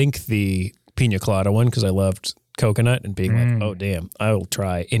trying. I think the pina colada one because I loved coconut, and being like, oh damn, I will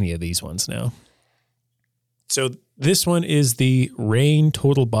try any of these ones now. So this one is the Reign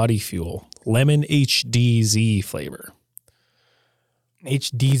Total Body Fuel Lemon HDZ flavor.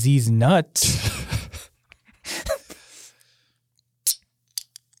 HDZ's nuts.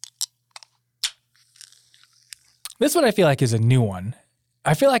 This one I feel like is a new one.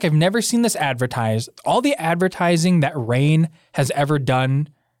 I feel like I've never seen this advertised. All the advertising that Reign has ever done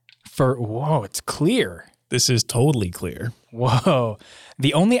whoa, it's clear. This is totally clear. Whoa.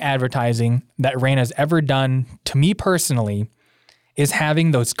 The only advertising that Reign has ever done to me personally is having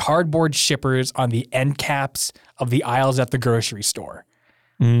those cardboard shippers on the end caps of the aisles at the grocery store.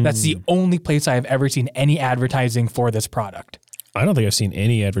 That's the only place I have ever seen any advertising for this product. I don't think I've seen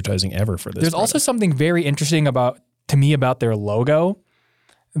any advertising ever for this. There's also something very interesting to me about their logo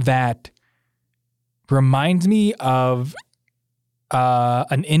that reminds me of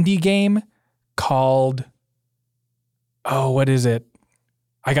an indie game called, what is it?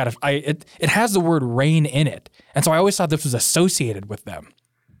 It has the word Reign in it. And so I always thought this was associated with them.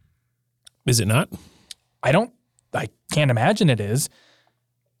 Is it not? I can't imagine it is.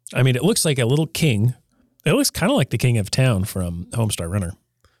 I mean, it looks like a little king. It looks kind of like the king of town from Homestar Runner.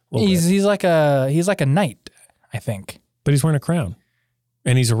 He's like a knight, I think. But he's wearing a crown,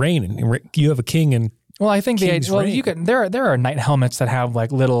 and he's a reign. And you have a king, and Well, I think King's reign. you can. There are knight helmets that have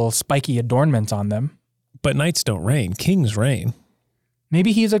like little spiky adornments on them. but knights don't reign. Kings reign.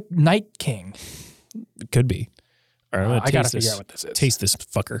 Maybe he's a night king. It could be. All right, I'm gonna I gotta taste this. figure out what this is. Taste this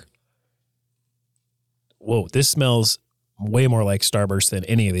fucker. Whoa, this smells way more like Starburst than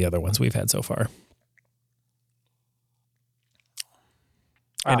any of the other ones we've had so far.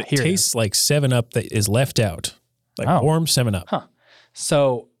 And it here it tastes like 7-Up that is left out. Like Oh. warm 7-Up. Huh.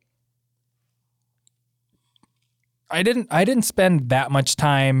 So I didn't spend that much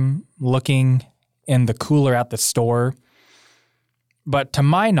time looking in the cooler at the store. But to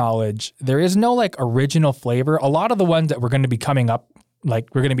my knowledge, there is no like original flavor. A lot of the ones that we're going to be coming up,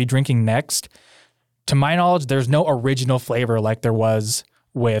 like we're going to be drinking next, to my knowledge, there's no original flavor like there was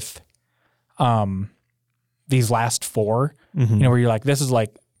with these last four. Mm-hmm. You know, where you're like, this is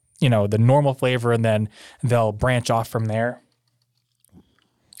like, you know, the normal flavor, and then they'll branch off from there.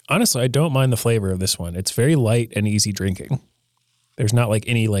 Honestly, I don't mind the flavor of this one. It's very light and easy drinking. There's not like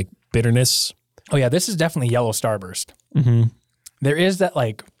any like bitterness. Oh yeah, this is definitely yellow Starburst. Mm-hmm. There is that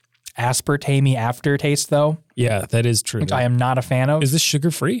like aspartame aftertaste though, Yeah, that is true. which I am not a fan of. Is this sugar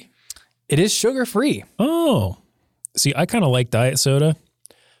free? It is sugar free. Oh, see, I kind of like diet soda.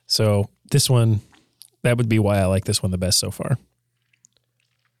 So this one, that would be why I like this one the best so far.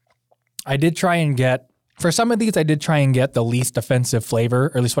 I did try and get, for some of these, I did try and get the least offensive flavor,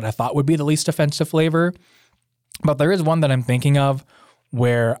 or at least what I thought would be the least offensive flavor. But there is one that I'm thinking of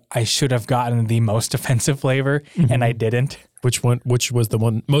where I should have gotten the most offensive flavor, and I didn't. Which was the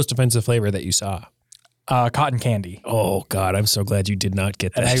one most offensive flavor that you saw? Cotton candy. Oh God, I'm so glad you did not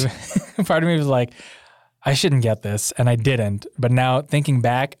get And that. part of me was like, I shouldn't get this, and I didn't. But now thinking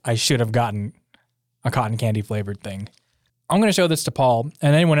back, I should have gotten a cotton candy flavored thing. I'm going to show this to Paul,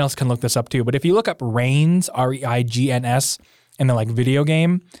 and anyone else can look this up too. But if you look up Reigns, R-E-I-G-N-S, in the like video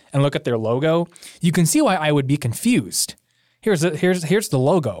game, and look at their logo, you can see why I would be confused. Here's the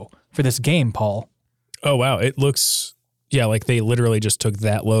logo for this game, Paul. Oh wow, it looks like they literally just took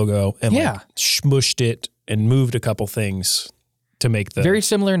that logo and Yeah. like smushed it and moved a couple things to make the Very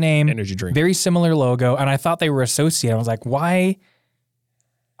similar name, energy drink. very similar logo, and I thought they were associated. I was like, why?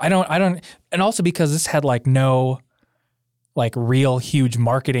 I don't, and also because this had like no like real huge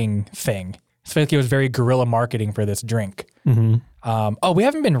marketing thing. I feel like it was very guerrilla marketing for this drink. Mm-hmm. We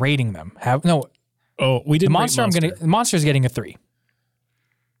haven't been rating them. Oh, we did The Monster. Monster's getting a 3.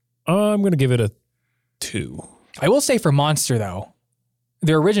 I'm gonna give it a 2. I will say for Monster though,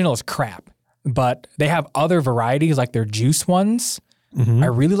 their original is crap, but they have other varieties like their juice ones. Mm-hmm. I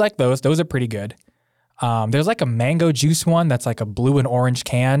really like those. Those are pretty good. There's like a mango juice one that's like a blue and orange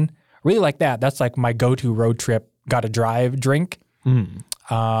can, really like that. That's like my go-to road trip, gotta drive drink.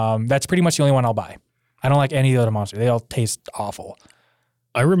 That's pretty much the only one I'll buy. I don't like any of the other Monsters. They all taste awful.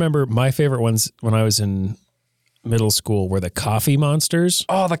 I remember my favorite ones when I was in middle school were the coffee Monsters.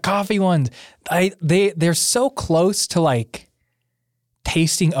 Oh, the coffee ones. They're so close to like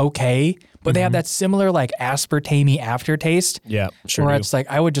tasting okay, but they have that similar like aspartame aftertaste. Yeah, sure. Where do. it's like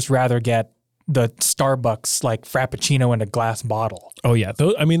I would just rather get the Starbucks like Frappuccino in a glass bottle. Oh yeah,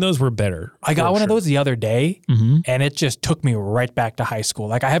 those were better. I got one of those the other day, Mm-hmm. and it just took me right back to high school.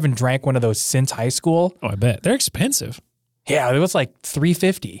 Like I haven't drank one of those since high school. Oh, I bet they're expensive. Yeah, it was like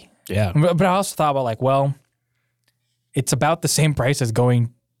 $3.50. Yeah, But I also thought about like, well, it's about the same price as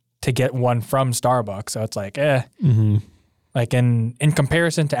going to get one from Starbucks. So it's like, like in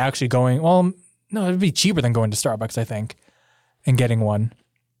comparison to actually going, well, no, it'd be cheaper than going to Starbucks, I think, and getting one.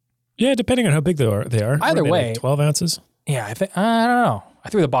 yeah. Depending on how big they are. What Either are they, way, like 12 ounces. Yeah, I think I don't know. I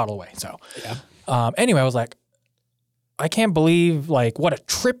threw the bottle away. So anyway, I was like, I can't believe like what a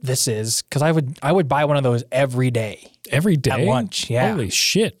trip this is because I would buy one of those every day. Every day? At lunch, yeah. Holy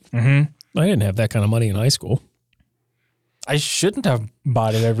shit. I didn't have that kind of money in high school. I shouldn't have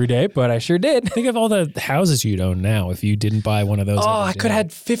bought it every day, but I sure did. Think of all the houses you'd own now if you didn't buy one of those. Oh, every I day. could have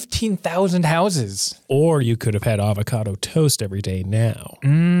had 15,000 houses. Or you could have had avocado toast every day now.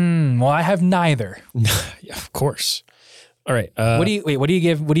 Well, I have neither. Yeah, of course. All right. What do you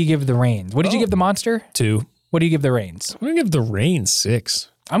give the Reigns? What did you give the Monster? 2. What do you give the Reigns? I'm going to give the Reign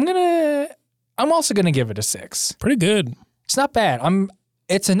 6. I'm also gonna give it a 6. Pretty good. It's not bad.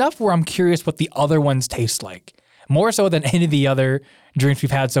 It's enough where I'm curious what the other ones taste like. More so than any of the other drinks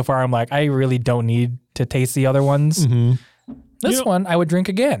we've had so far. I'm like, I really don't need to taste the other ones. This one I would drink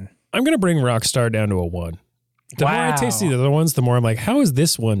again. I'm going to bring Rockstar down to a 1. The more I taste the other ones, the more I'm like, how is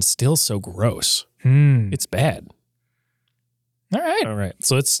this one still so gross? It's bad. All right. All right.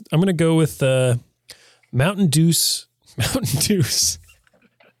 So I'm going to go with Mountain Deuce. Mountain Deuce.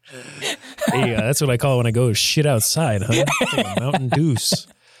 Hey, that's what I call it when I go shit outside, huh? Mountain Deuce.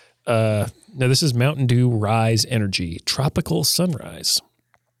 No, this is Mountain Dew Rise Energy Tropical Sunrise.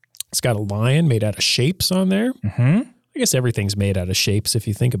 It's got a lion made out of shapes on there. I guess everything's made out of shapes if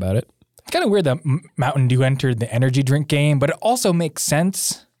you think about it. It's kind of weird that Mountain Dew entered the energy drink game, but it also makes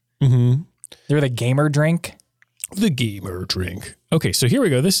sense. They're the gamer drink. The gamer drink. Okay, so here we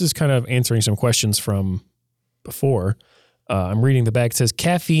go. This is kind of answering some questions from before. I'm reading the back. It says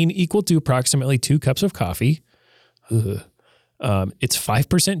caffeine equal to approximately 2 cups of coffee. It's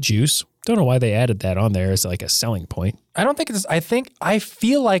 5% juice. Don't know why they added that on there as like a selling point. I don't think it's. I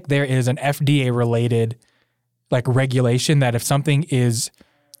feel like there is an FDA related like regulation that if something is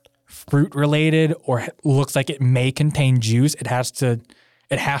fruit related or looks like it may contain juice, it has to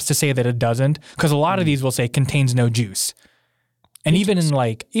say that it doesn't. Because a lot of these will say contains no juice. And even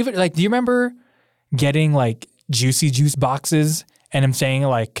do you remember getting like Juicy Juice boxes and them saying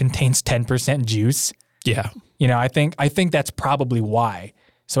like contains 10% juice? Yeah. You know, I think that's probably why.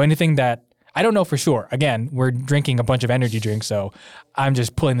 So anything that I don't know for sure. Again, we're drinking a bunch of energy drinks, so I'm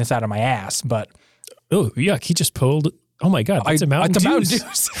just pulling this out of my ass. But oh yuck, he just pulled. Oh my god, that's a Mountain Dew.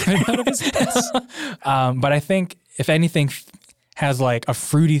 Out of his ass. But I think if anything has like a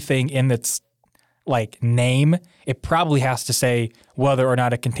fruity thing in its like name, it probably has to say whether or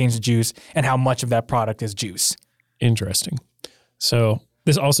not it contains juice and how much of that product is juice. Interesting. So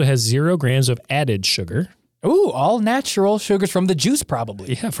this also has 0 grams of added sugar. Ooh, all natural sugars from the juice,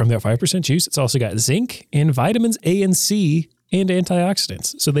 probably. Yeah, from that 5% juice. It's also got zinc and vitamins A and C and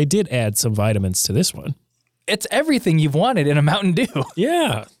antioxidants. So they did add some vitamins to this one. It's everything you've wanted in a Mountain Dew.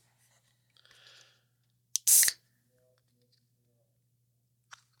 Yeah.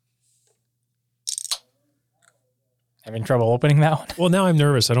 Having trouble opening that one? Well, now I'm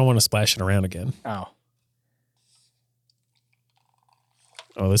nervous. I don't want to splash it around again. Oh,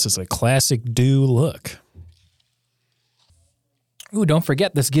 this is a classic Dew look. Ooh, don't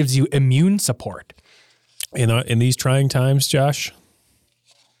forget, this gives you immune support. In these trying times, Josh,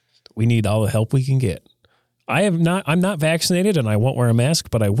 we need all the help we can get. I'm not vaccinated and I won't wear a mask,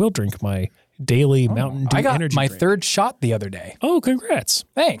 but I will drink my daily Mountain Dew I got energy my drink. 3rd shot the other day. Oh, congrats.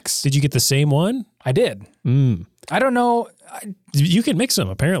 Thanks. Did you get the same one? I did. I don't know. You can mix them.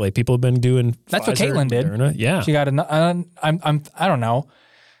 Apparently, people have been doing. That's what Pfizer Caitlin did. Moderna. Yeah. She got I don't know.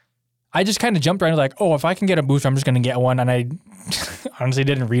 I just kind of jumped around like, oh, if I can get a booster, I'm just going to get one. And I honestly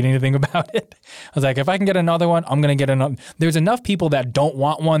didn't read anything about it. I was like, if I can get another one, I'm going to get another. There's enough people that don't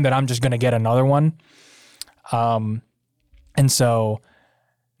want one that I'm just going to get another one. And so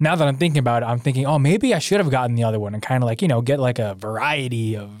now that I'm thinking about it, I'm thinking, oh, maybe I should have gotten the other one and kind of like, get like a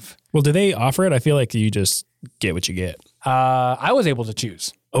variety of. Well, do they offer it? I feel like you just get what you get. I was able to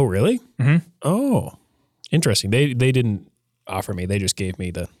choose. Oh, really? Mm-hmm. Oh, interesting. They didn't offer me. They just gave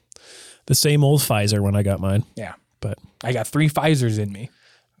me the same old Pfizer when I got mine. Yeah. But I got 3 Pfizers in me.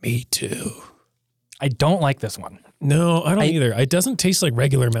 me too. I don't like this one. No, I don't either. It doesn't taste like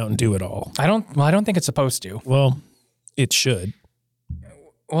regular Mountain Dew at all. I don't think it's supposed to. Well, it should.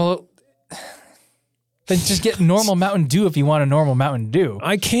 Well, then just get normal Mountain Dew if you want a normal Mountain Dew.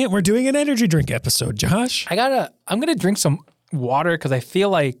 I can't. We're doing an energy drink episode, Josh. I'm going to drink some water because I feel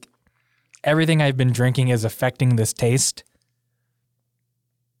like everything I've been drinking is affecting this taste.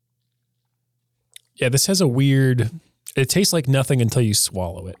 Yeah, this has a weird, it tastes like nothing until you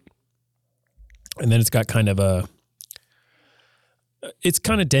swallow it. And then it's got kind of it's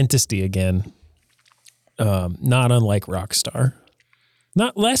kind of dentisty again. Not unlike Rockstar.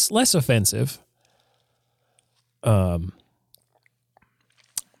 Not less offensive.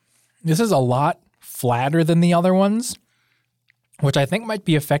 This is a lot flatter than the other ones, which I think might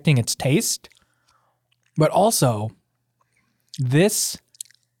be affecting its taste. But also, this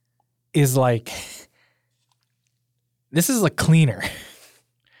is like cleaner.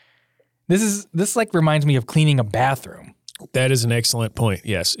 This like reminds me of cleaning a bathroom. That is an excellent point.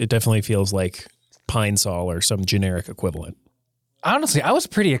 Yes, it definitely feels like Pine Sol or some generic equivalent. Honestly, I was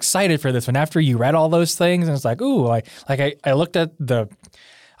pretty excited for this one after you read all those things, and it's like, ooh, I looked at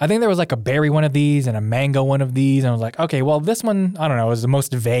I think there was like a berry one of these and a mango one of these, and I was like, okay, well, this one, I don't know, is the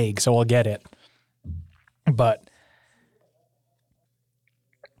most vague, so we'll get it. But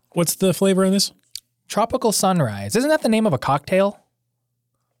what's the flavor in this? Tropical Sunrise. Isn't that the name of a cocktail?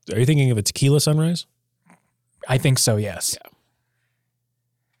 Are you thinking of a tequila sunrise? I think so, yes. Yeah.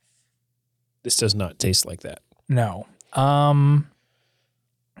 This does not taste like that. No.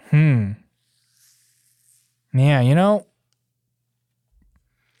 Yeah, you know,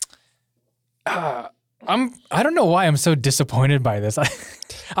 I don't know why I'm so disappointed by this.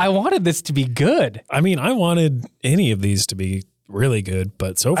 I wanted this to be good. I mean, I wanted any of these to be really good,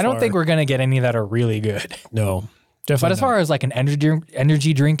 but so far I don't think we're going to get any that are really good. No, definitely. But as far as like an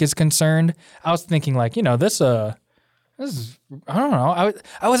energy drink is concerned, I was thinking like, you know, this is, I don't know.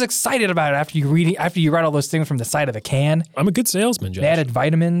 I was excited about it after you read all those things from the side of the can. I'm a good salesman, Josh. They added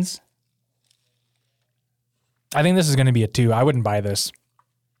vitamins. I think this is going to be a 2. I wouldn't buy this.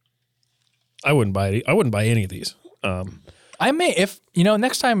 I wouldn't buy any of these. I may, if you know,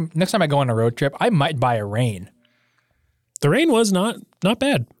 next time I go on a road trip, I might buy a Reign. The Reign was not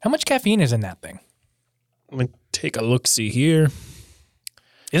bad. How much caffeine is in that thing? Let me take a look-see here.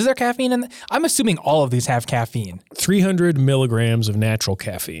 Is there caffeine in I'm assuming all of these have caffeine. 300 milligrams of natural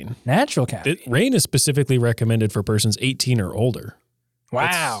caffeine. Natural caffeine. Reign is specifically recommended for persons 18 or older.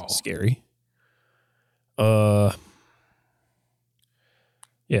 Wow. That's scary.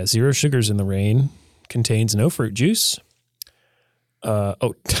 Yeah, 0 sugars in the Reign. Contains no fruit juice.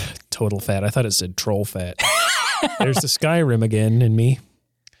 Total fat. I thought it said troll fat. There's the Skyrim again in me.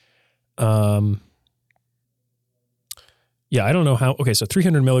 Yeah, I don't know how. Okay, so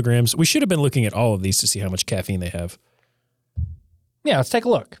 300 milligrams. We should have been looking at all of these to see how much caffeine they have. Yeah, let's take a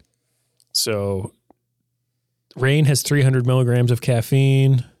look. So, Reign has 300 milligrams of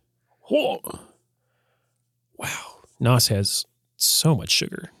caffeine. Whoa. Wow. NOS has so much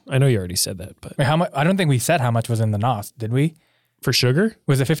sugar. I know you already said that, but Wait, how much? I don't think we said how much was in the NOS, did we? for sugar,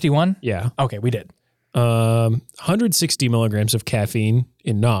 Was it 51? yeah, Okay, we did. 160 milligrams of caffeine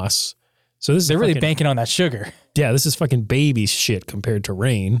in NOS. So this is They're really fucking- banking on that sugar. Yeah, this is fucking baby shit compared to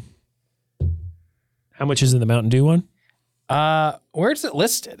Reign. How much is in the Mountain Dew one? Where's it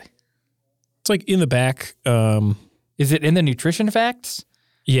listed? It's like in the back. Is it in the nutrition facts?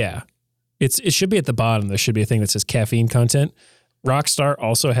 Yeah, it should be at the bottom. There should be a thing that says caffeine content. Rockstar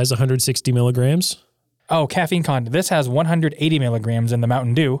also has 160 milligrams. Oh, caffeine content. This has 180 milligrams in the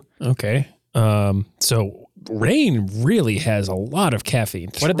Mountain Dew. Okay. So Reign really has a lot of caffeine.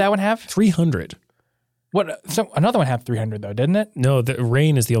 What did that one have? 300. What? So another one had 300 though, didn't it? No, the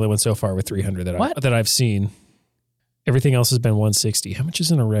Reign is the only one so far with 300 that I've seen. Everything else has been 160. How much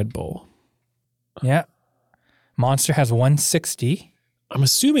is in a Red Bull? Yeah. Monster has 160. I'm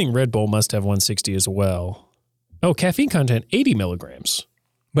assuming Red Bull must have 160 as well. Oh, caffeine content, 80 milligrams.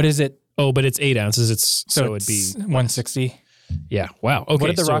 But is it? Oh, but it's 8 ounces. So it'd it's be, 160. yeah. Wow. Okay.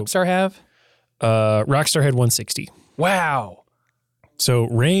 What did the Rockstar have? Rockstar had 160. Wow. So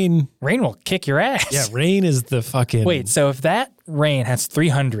Reign Reign will kick your ass. Yeah, Reign is the fucking... Wait, so if that Reign has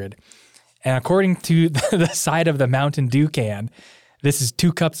 300, and according to the side of the Mountain Dew can, this is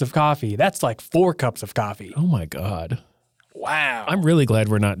 2 cups of coffee, that's like 4 cups of coffee. Oh my God. Wow. I'm really glad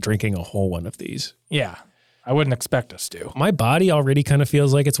we're not drinking a whole one of these. Yeah, I wouldn't expect us to. My body already kind of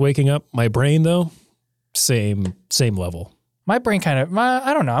feels like it's waking up. My brain, though, same level. My brain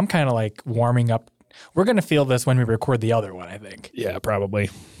I don't know. I'm kind of like warming up. We're going to feel this when we record the other one, I think. Yeah, probably.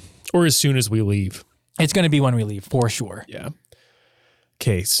 Or as soon as we leave. It's going to be when we leave, for sure. Yeah.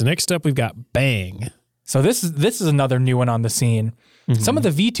 Okay, so next up we've got Bang. So this is another new one on the scene. Mm-hmm. Some of the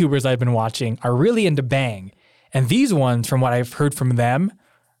VTubers I've been watching are really into Bang. And these ones, from what I've heard from them,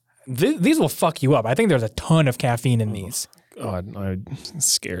 these will fuck you up. I think there's a ton of caffeine in these. God, I'm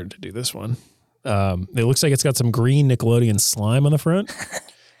scared to do this one. It looks like it's got some green Nickelodeon slime on the front.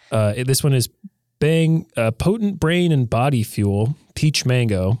 This one is Bang, Potent Brain and Body Fuel, Peach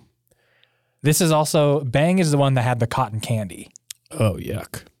Mango. This is also, Bang is the one that had the cotton candy. Oh,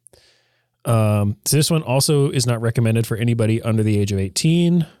 yuck. So this one also is not recommended for anybody under the age of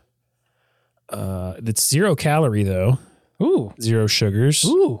 18. It's 0 calorie though. Ooh. 0 sugars.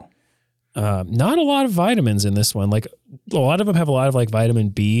 Ooh. Not a lot of vitamins in this one. Like a lot of them have a lot of like vitamin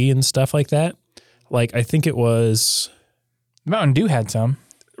B and stuff like that. Like I think it was Mountain Dew had some.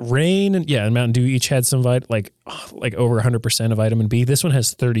 Rain and Mountain Dew each had some like over 100% of vitamin B. This one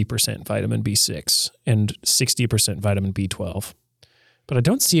has 30% vitamin B6 and 60% vitamin B12. But I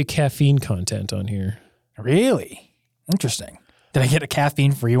don't see a caffeine content on here. Really? Interesting. Did I get a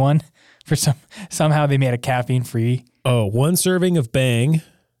caffeine-free one? Somehow they made a caffeine-free. Oh, 1 serving of Bang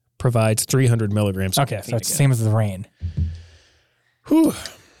provides 300 milligrams. Okay, so it's the same as the Rain. Whew.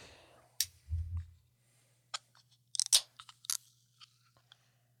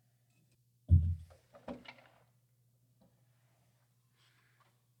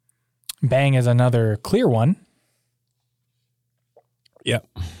 Bang is another clear one. Yep.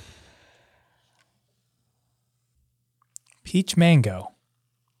 Peach Mango.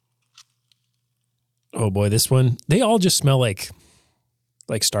 Oh boy, this one, they all just smell like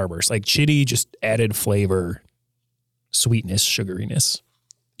Starburst. Like Chitty just added flavor, sweetness, sugariness.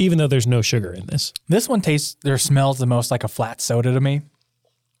 Even though there's no sugar in this. This one tastes or smells the most like a flat soda to me.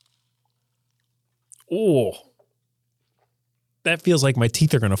 Oh. That feels like my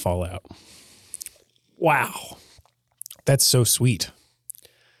teeth are going to fall out. Wow. That's so sweet.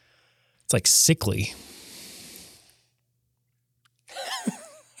 It's like sickly.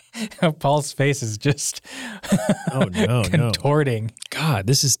 Paul's face is just contorting. No. God,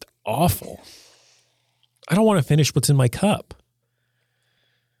 this is awful. I don't want to finish what's in my cup.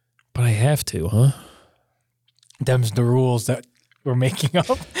 But I have to, huh? Them's the rules that we're making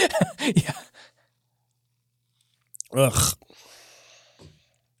up. Yeah. Ugh.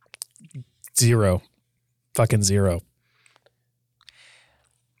 0. Fucking 0.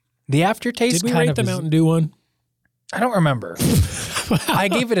 The aftertaste Did we kind rate of the Mountain Dew one? I don't remember. I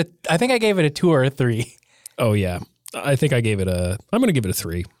think I gave it a 2 or a 3. Oh yeah. I think I'm going to give it a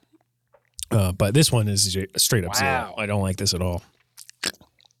 3. But this one is straight up 0. I don't like this at all.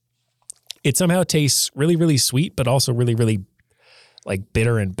 It somehow tastes really, really sweet, but also really, really like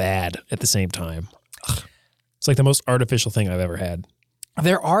bitter and bad at the same time. Ugh. It's like the most artificial thing I've ever had.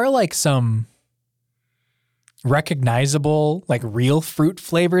 There are like some recognizable, like real fruit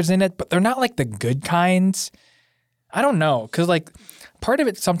flavors in it, but they're not like the good kinds. I don't know. Cause like part of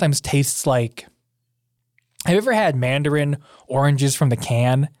it sometimes tastes like, have you ever had mandarin oranges from the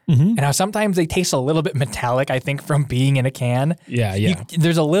can? Mm-hmm. And how sometimes they taste a little bit metallic, I think, from being in a can. Yeah.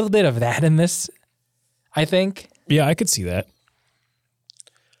 There's a little bit of that in this, I think. Yeah, I could see that.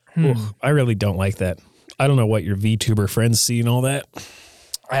 Ooh, I really don't like that. I don't know what your VTuber friends see and all that.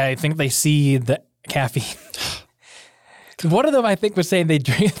 I think they see the caffeine. One of them, I think, was saying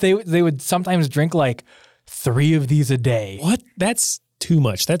they would sometimes drink like 3 of these a day. What? That's too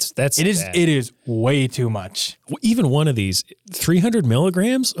much. It is way too much. Even one of these, 300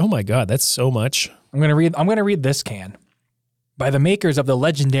 milligrams? Oh my God, that's so much. I'm gonna read this can. By the makers of the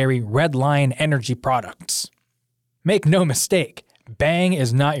legendary Red Lion energy products. Make no mistake, Bang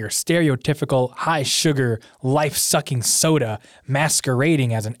is not your stereotypical high-sugar, life-sucking soda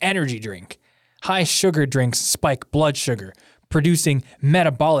masquerading as an energy drink. High-sugar drinks spike blood sugar, producing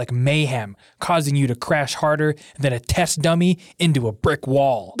metabolic mayhem, causing you to crash harder than a test dummy into a brick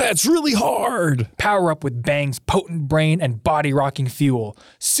wall. That's really hard. Power up with Bang's potent brain and body-rocking fuel,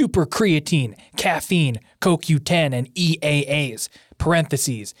 super creatine, caffeine, CoQ10, and EAAs.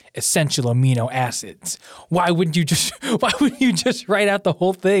 Parentheses, essential amino acids. Why wouldn't you just write out the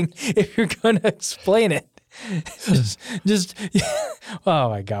whole thing if you're gonna explain it? Oh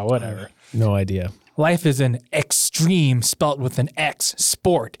my God, whatever. No idea. Life is an extreme spelt with an X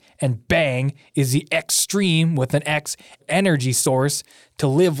sport, and Bang is the extreme with an X energy source to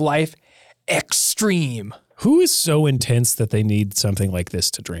live life extreme. Who is so intense that they need something like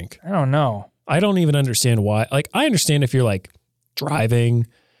this to drink? I don't know. I don't even understand why. Like, I understand if you're like driving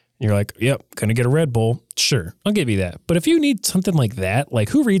You're like, yep, gonna get a Red Bull. Sure, I'll give you that. But if you need something like that, like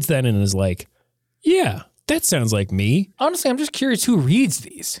who reads that and is like, yeah, that sounds like me. Honestly, I'm just curious who reads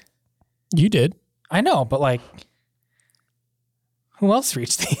these. You did. I know, but like, who else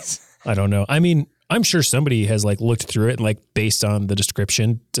reads these? I don't know. I mean, I'm sure somebody has like looked through it and like based on the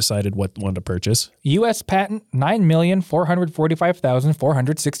description decided what one to purchase. U.S. patent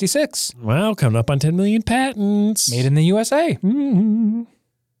 9,445,466. Wow, coming up on 10 million patents. Made in the USA.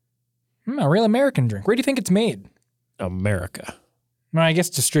 A real American drink. Where do you think it's made? America. Well, I guess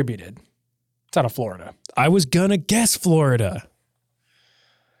distributed. It's out of Florida. I was gonna guess Florida.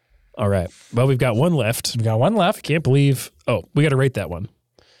 All right. Well, we've got one left. We got one left. Can't believe. Oh, we got to rate that one.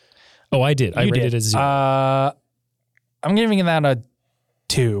 Oh, I did. I rated it as 0. I'm giving that a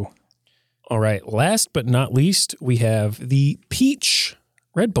 2. All right. Last but not least, we have the peach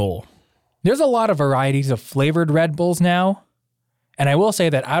Red Bull. There's a lot of varieties of flavored Red Bulls now. And I will say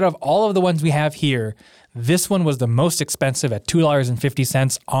that out of all of the ones we have here, this one was the most expensive at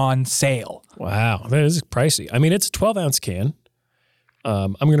 $2.50 on sale. Wow. That is pricey. I mean, it's a 12-ounce can.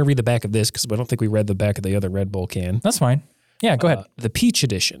 I'm going to read the back of this because I don't think we read the back of the other Red Bull can. That's fine. Yeah, go ahead. The Peach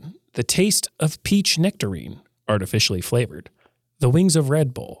Edition. The taste of peach nectarine, artificially flavored. The wings of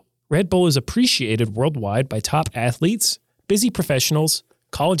Red Bull. Red Bull is appreciated worldwide by top athletes, busy professionals,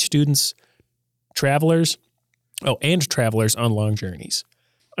 college students, travelers, and travelers on long journeys.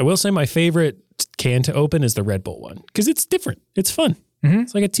 I will say my favorite can to open is the Red Bull one because it's different. It's fun.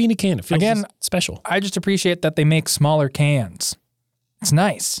 It's like a teeny can. It feels special. I just appreciate that they make smaller cans. It's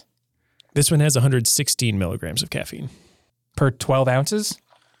nice. This one has 116 milligrams of caffeine. Per 12 ounces?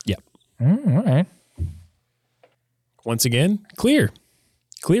 Yep. All right. Once again, clear.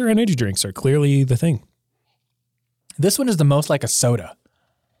 Clear energy drinks are clearly the thing. This one is the most like a soda.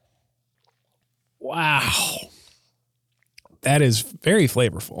 Wow. That is very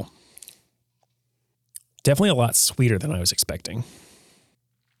flavorful. Definitely a lot sweeter than I was expecting.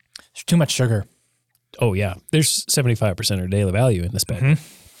 There's too much sugar. Oh, yeah. There's 75% of daily value in this bag.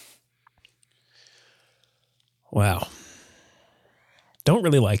 Wow. Don't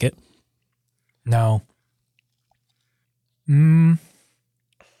really like it. No. I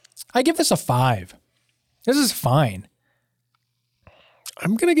give this a 5. This is fine.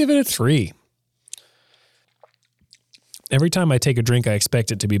 I'm going to give it a 3. Every time I take a drink, I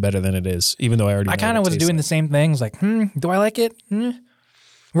expect it to be better than it is, even though I already know I kind of was doing the same things. Like, do I like it?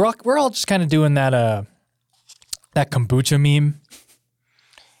 We're all just kind of doing that that kombucha meme.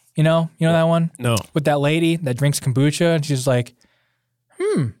 You know that one? No. With that lady that drinks kombucha and she's like,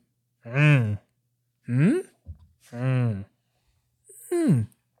 You don't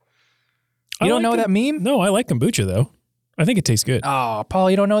know that meme? No, I like kombucha though. I think it tastes good. Oh, Paul,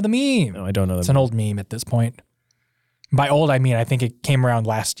 you don't know the meme. No, I don't know. It's an old meme at this point. By old, I mean I think it came around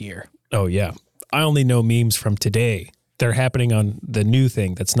last year. Oh, yeah. I only know memes from today. They're happening on the new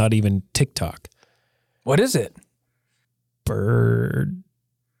thing that's not even TikTok. What is it? Bird.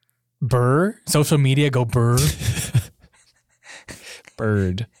 Burr? Social media go burr?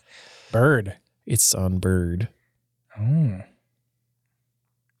 Bird. Bird. It's on Bird. Oh.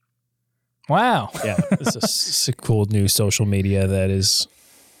 Wow. Yeah. It's a cool new social media that is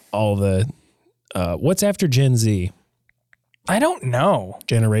all the... what's after Gen Z? I don't know.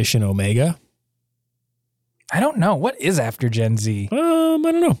 Generation Omega? I don't know. What is after Gen Z? I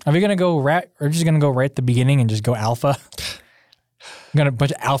don't know. Are we going to go right, or just going to go right at the beginning and just go alpha? Got a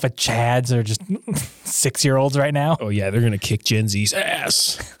bunch of alpha chads that are just 6-year-olds right now. Oh, yeah. They're going to kick Gen Z's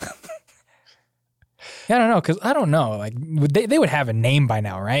ass. Yeah, I don't know. Because I don't know. Like they would have a name by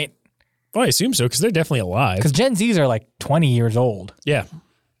now, right? Well, I assume so because they're definitely alive. Because Gen Zs are like 20 years old. Yeah.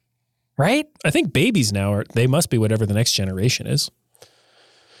 Right? I think babies now they must be whatever the next generation is.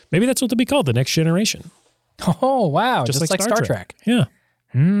 Maybe that's what they'll be called, the next generation. Oh, wow. Just like Star Trek. Yeah.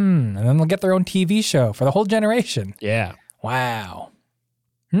 And then they'll get their own TV show for the whole generation. Yeah. Wow.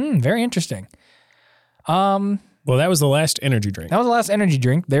 Very interesting. Well, that was the last energy drink. That was the last energy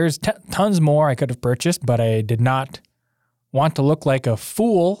drink. There's tons more I could have purchased, but I did not want to look like a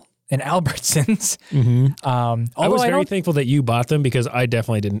fool in Albertsons. I was very thankful that you bought them because I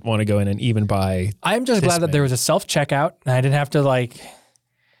definitely didn't want to go in and even buy. I'm just glad that there was a self-checkout and I didn't have to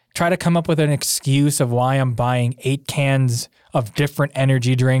try to come up with an excuse of why I'm buying 8 cans of different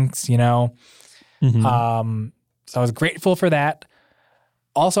energy drinks, So I was grateful for that.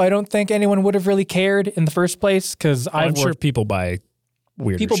 Also, I don't think anyone would have really cared in the first place because I'm sure people buy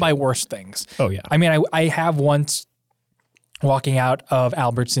weird. People buy worse things. Oh yeah. I mean, I have once walking out of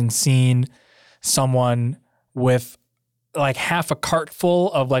Albertsons seen someone with like half a cart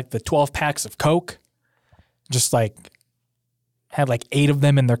full of like the 12 packs of Coke, just like had like 8 of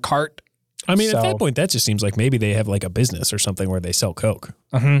them in their cart. I mean, at So- that point, that just seems like maybe they have like a business or something where they sell Coke.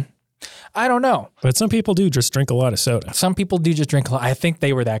 I don't know. But some people do just drink a lot of soda. Some people do just drink a lot. I think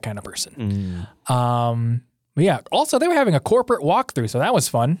they were that kind of person. But yeah. Also, they were having a corporate walkthrough, so that was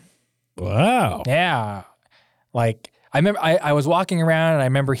fun. Wow. Yeah. Like, I remember I was walking around and I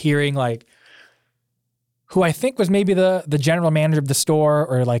remember hearing like who I think was maybe the general manager of the store,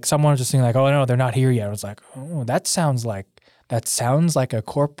 or like someone was just saying like, oh no, they're not here yet. I was like, oh, that sounds like a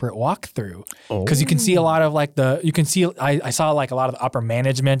corporate walkthrough. Because you can see a lot of like I saw like a lot of the upper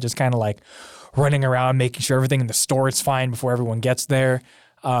management just kind of like running around making sure everything in the store is fine before everyone gets there.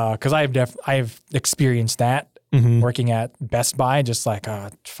 Because I've experienced that working at Best Buy, just like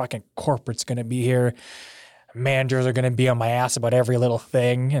fucking corporate's gonna be here. Managers are gonna be on my ass about every little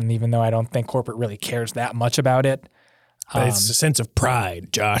thing, and even though I don't think corporate really cares that much about it, But it's a sense of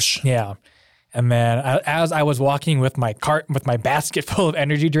pride, Josh. yeah. And then as I was walking with my cart, with my basket full of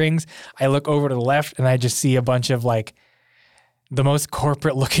energy drinks, I look over to the left and I just see a bunch of like the most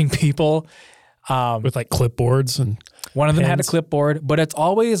corporate looking people. With like clipboards and One of them had a pens. clipboard, but it's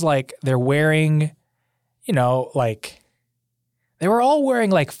always like they're wearing, like they were all wearing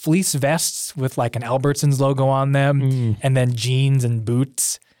like fleece vests with like an Albertsons logo on them, and then jeans and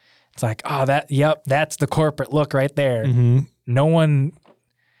boots. It's like, oh, that's the corporate look right there. No one,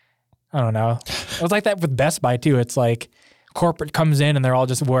 I don't know. It was like that with Best Buy too. It's like corporate comes in and they're all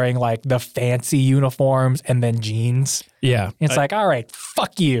just wearing like the fancy uniforms and then jeans. yeah. It's like, all right,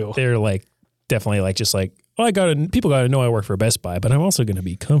 fuck you. They're like definitely like just like, oh, people gotta know I work for Best Buy, but I'm also gonna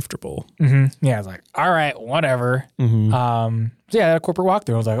be comfortable. Yeah, it's like, all right, whatever. So yeah, I had a corporate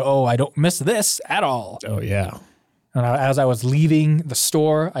walkthrough. I was like, oh, I don't miss this at all. Oh yeah. And as I was leaving the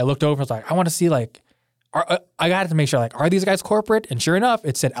store, I looked over. I was like, I want to see like, I got to make sure like, are these guys corporate? And sure enough,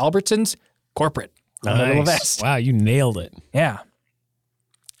 it said Albertsons corporate on their little vest. Wow, you nailed it. Yeah,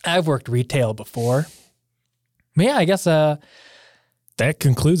 I've worked retail before. But yeah, I guess That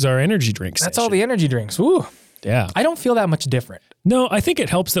concludes our energy drink that's session. all the energy drinks. Woo! Yeah. I don't feel that much different. No, I think it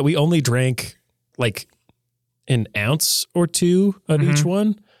helps that we only drank like an ounce or 2 of each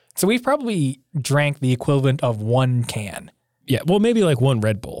one. So we've probably drank the equivalent of 1 can. Yeah. Well, maybe like 1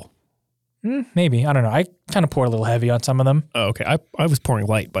 Red Bull. Maybe. I don't know. I kind of poured a little heavy on some of them. Oh, okay. I was pouring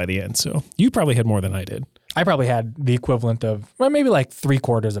light by the end, so you probably had more than I did. I probably had the equivalent of, well, maybe like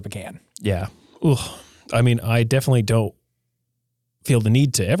 3/4 of a can. Yeah. Ugh. I mean, I definitely don't feel the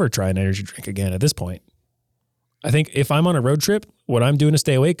need to ever try an energy drink again at this point. I think if I'm on a road trip, what I'm doing to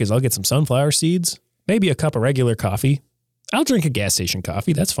stay awake is I'll get some sunflower seeds, maybe a cup of regular coffee. I'll drink a gas station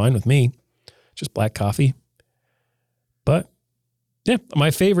coffee. That's fine with me. Just black coffee. But yeah, my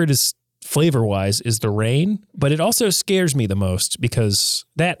favorite is flavor-wise is the Reign, but it also scares me the most because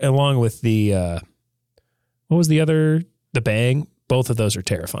that, along with the, what was the other? The Bang, both of those are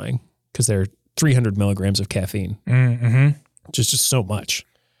terrifying because they're 300 milligrams of caffeine, which is just so much.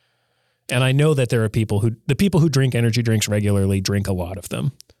 And I know that there are people who drink energy drinks regularly drink a lot of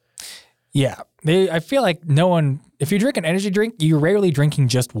them. Yeah. I feel like if you drink an energy drink, you're rarely drinking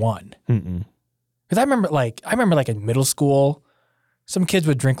just one. Because I remember like in middle school, some kids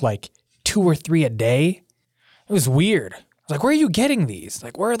would drink like 2 or 3 a day. It was weird. I was like, where are you getting these?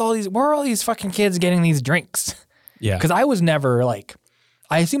 Like, where are all these fucking kids getting these drinks? Yeah. Because I was never like,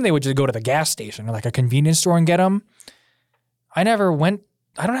 I assumed they would just go to the gas station or like a convenience store and get them. I never went.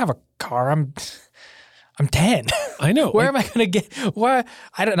 I don't have a car. I'm 10. I know. Where am I going to get? Where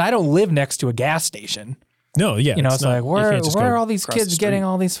I don't live next to a gas station. No, yeah. It's like where are all these across the kids street. getting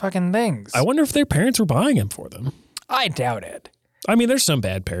all these fucking things? I wonder if their parents were buying them for them. I doubt it. I mean, there's some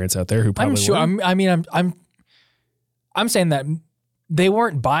bad parents out there who probably I'm sure. were. I'm saying that they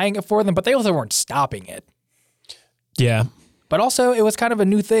weren't buying it for them, but they also weren't stopping it. Yeah. But also, it was kind of a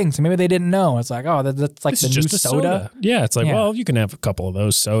new thing, so maybe they didn't know. It's like, oh, that's like This the is new just a soda. Yeah, it's like, Yeah. well, you can have a couple of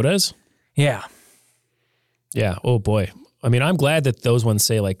those sodas. Yeah. Yeah. Oh boy. I mean, I'm glad that those ones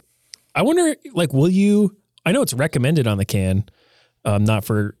say like, I wonder, like, will you? I know it's recommended on the can, not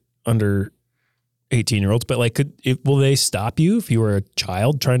for under 18-year-olds, but like, will they stop you if you were a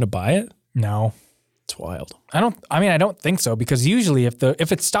child trying to buy it? No, It's wild. I don't think so, because usually if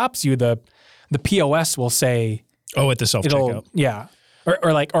it stops you, the POS will say Oh, at the self it'll checkout, yeah,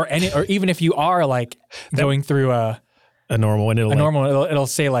 or even if you are like going through a a normal one. it'll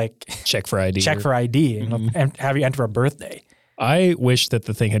say like check for ID. check for ID and have you enter a birthday. I wish that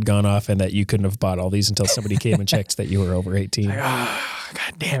the thing had gone off and that you couldn't have bought all these until somebody came and checked that you were over 18. God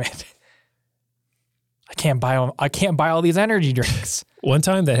damn it! I can't buy all these energy drinks. One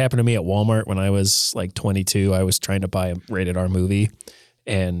time that happened to me at Walmart when I was like 22. I was trying to buy a rated R movie,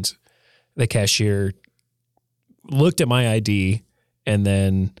 and the cashier looked at my ID and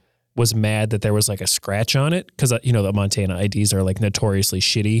then was mad that there was like a scratch on it because, you know, the Montana IDs are like notoriously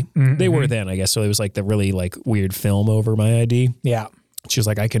shitty. Mm-hmm. They were then, I guess. So it was like the really like weird film over my ID. Yeah. She was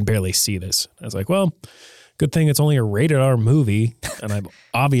like, I can barely see this. I was like, well, good thing it's only a rated R movie, and I'm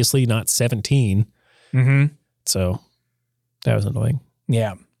obviously not 17. Mm-hmm. So that was annoying.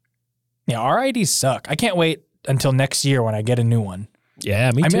 Yeah. Yeah, our IDs suck. I can't wait until next year when I get a new one.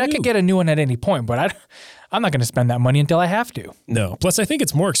 Yeah, me too. I mean, I could get a new one at any point, but I'm not going to spend that money until I have to. No. Plus, I think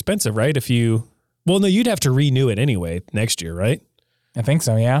it's more expensive, right? Well, no, you'd have to renew it anyway next year, right? I think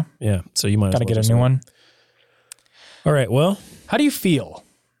so, yeah. Yeah. So you might as Got to well get a just new wait. one. All right. Well, How do you feel?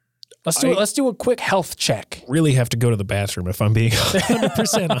 Let's do a quick health check. really have to go to the bathroom if I'm being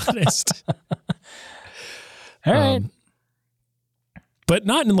 100% honest. All right. But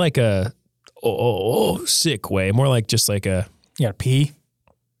not in like a sick way. More like just like a You got to pee.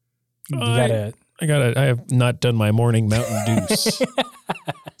 You got to. I have not done my morning Mountain Dews.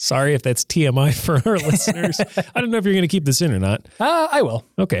 Sorry if that's TMI for our listeners. I don't know if you're going to keep this in or not. I will.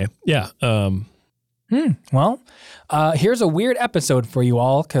 Okay. Yeah. Well, here's a weird episode for you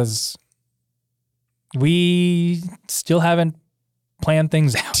all because we still haven't planned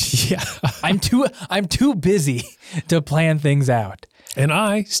things out. Yeah. I'm too busy to plan things out. And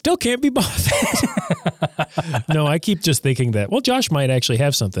I still can't be bothered. No, I keep just thinking that, well, Josh might actually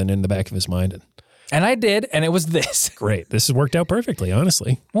have something in the back of his mind. And I did, and it was this. Great. This has worked out perfectly,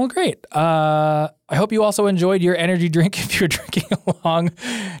 honestly. Well, great. I hope you also enjoyed your energy drink if you're drinking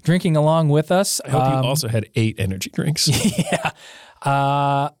along with us. I hope you also had 8 energy drinks. Yeah.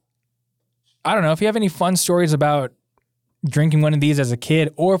 I don't know if you have any fun stories about drinking one of these as a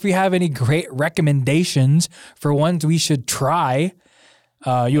kid, or if you have any great recommendations for ones we should try.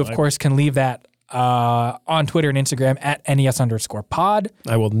 You, of course, can leave that on Twitter and Instagram at NES_pod.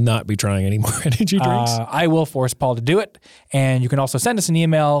 I will not be trying any more energy drinks. I will force Paul to do it. And you can also send us an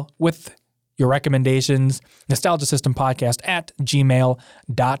email with your recommendations, nostalgiasystempodcast at gmail.com.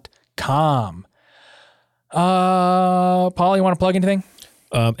 Paul, you want to plug anything?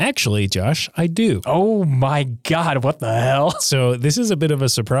 Actually, Josh, I do. Oh my God, what the hell? So this is a bit of a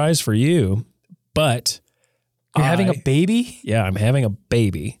surprise for you, but You're having a baby? Yeah, I'm having a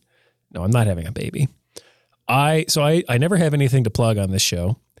baby. No, I'm not having a baby. I never have anything to plug on this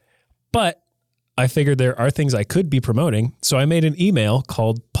show, but I figured there are things I could be promoting. So I made an email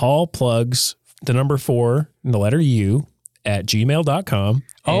called Paul Plugs, the number 4 and the letter U at gmail.com.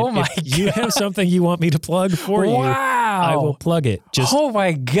 Oh And my if you have something you want me to plug for you, I will plug it. Just oh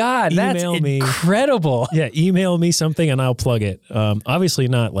my God, that's email me. incredible. Yeah, email me something and I'll plug it. Obviously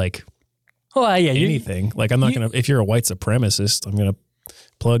not like Well, yeah, anything. Like I'm not going to, if you're a white supremacist, I'm going to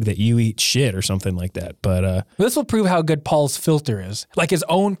plug that you eat shit or something like that. But this will prove how good Paul's filter is, like his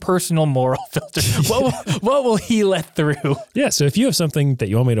own personal moral filter. What will he let through? yeah, so if you have something that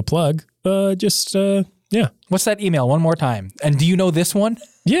you want me to plug, yeah. What's that email? One more time. And do you know this one?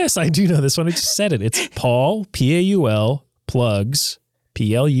 Yes, I do know this one. I just said it. It's Paul, Paul, plugs,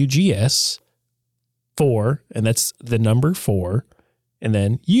 Plugs, 4, and that's the number 4, and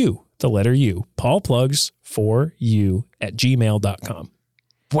then you, the letter U. Paul Plugs 4U at gmail.com.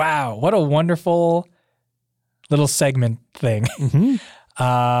 Wow, what a wonderful little segment thing.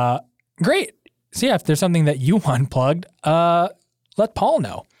 Great. So yeah, if there's something that you want plugged, let Paul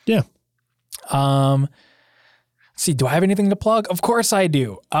know. Yeah. Let's see, do I have anything to plug? Of course I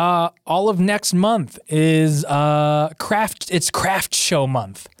do. All of next month is it's craft show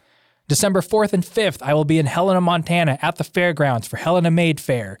month. December 4th and 5th, I will be in Helena, Montana at the fairgrounds for Helena Maid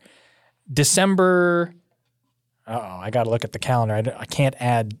Fair. December, I got to look at the calendar. I can't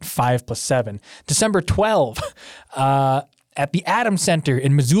add 5 plus 7. December 12, at the Adams Center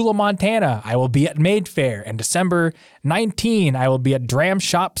in Missoula, Montana, I will be at Maid Fair. And December 19, I will be at Dram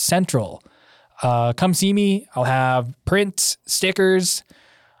Shop Central. Come see me. I'll have prints, stickers,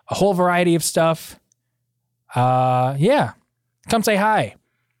 a whole variety of stuff. Yeah, come say hi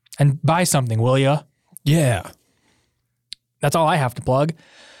and buy something, will ya? Yeah. That's all I have to plug.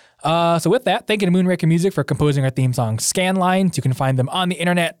 So with that, thank you to Moonraker Music for composing our theme song Scanlines. You can find them on the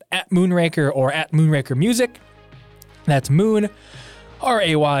internet at Moonraker or at Moonraker Music. That's Moon,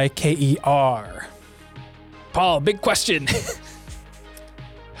 Rayker. Paul, big question.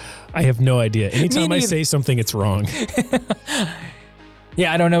 I have no idea. Anytime I neither. say something, it's wrong.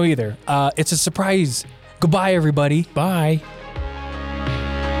 Yeah, I don't know either. It's a surprise. Goodbye, everybody. Bye.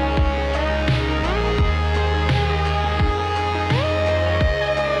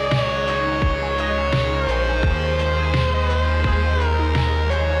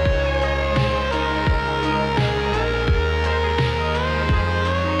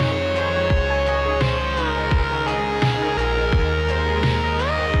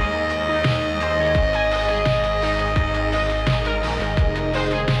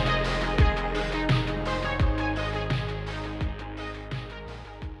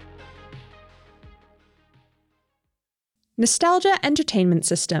 Nostalgia Entertainment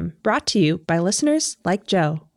System, brought to you by listeners like Joe.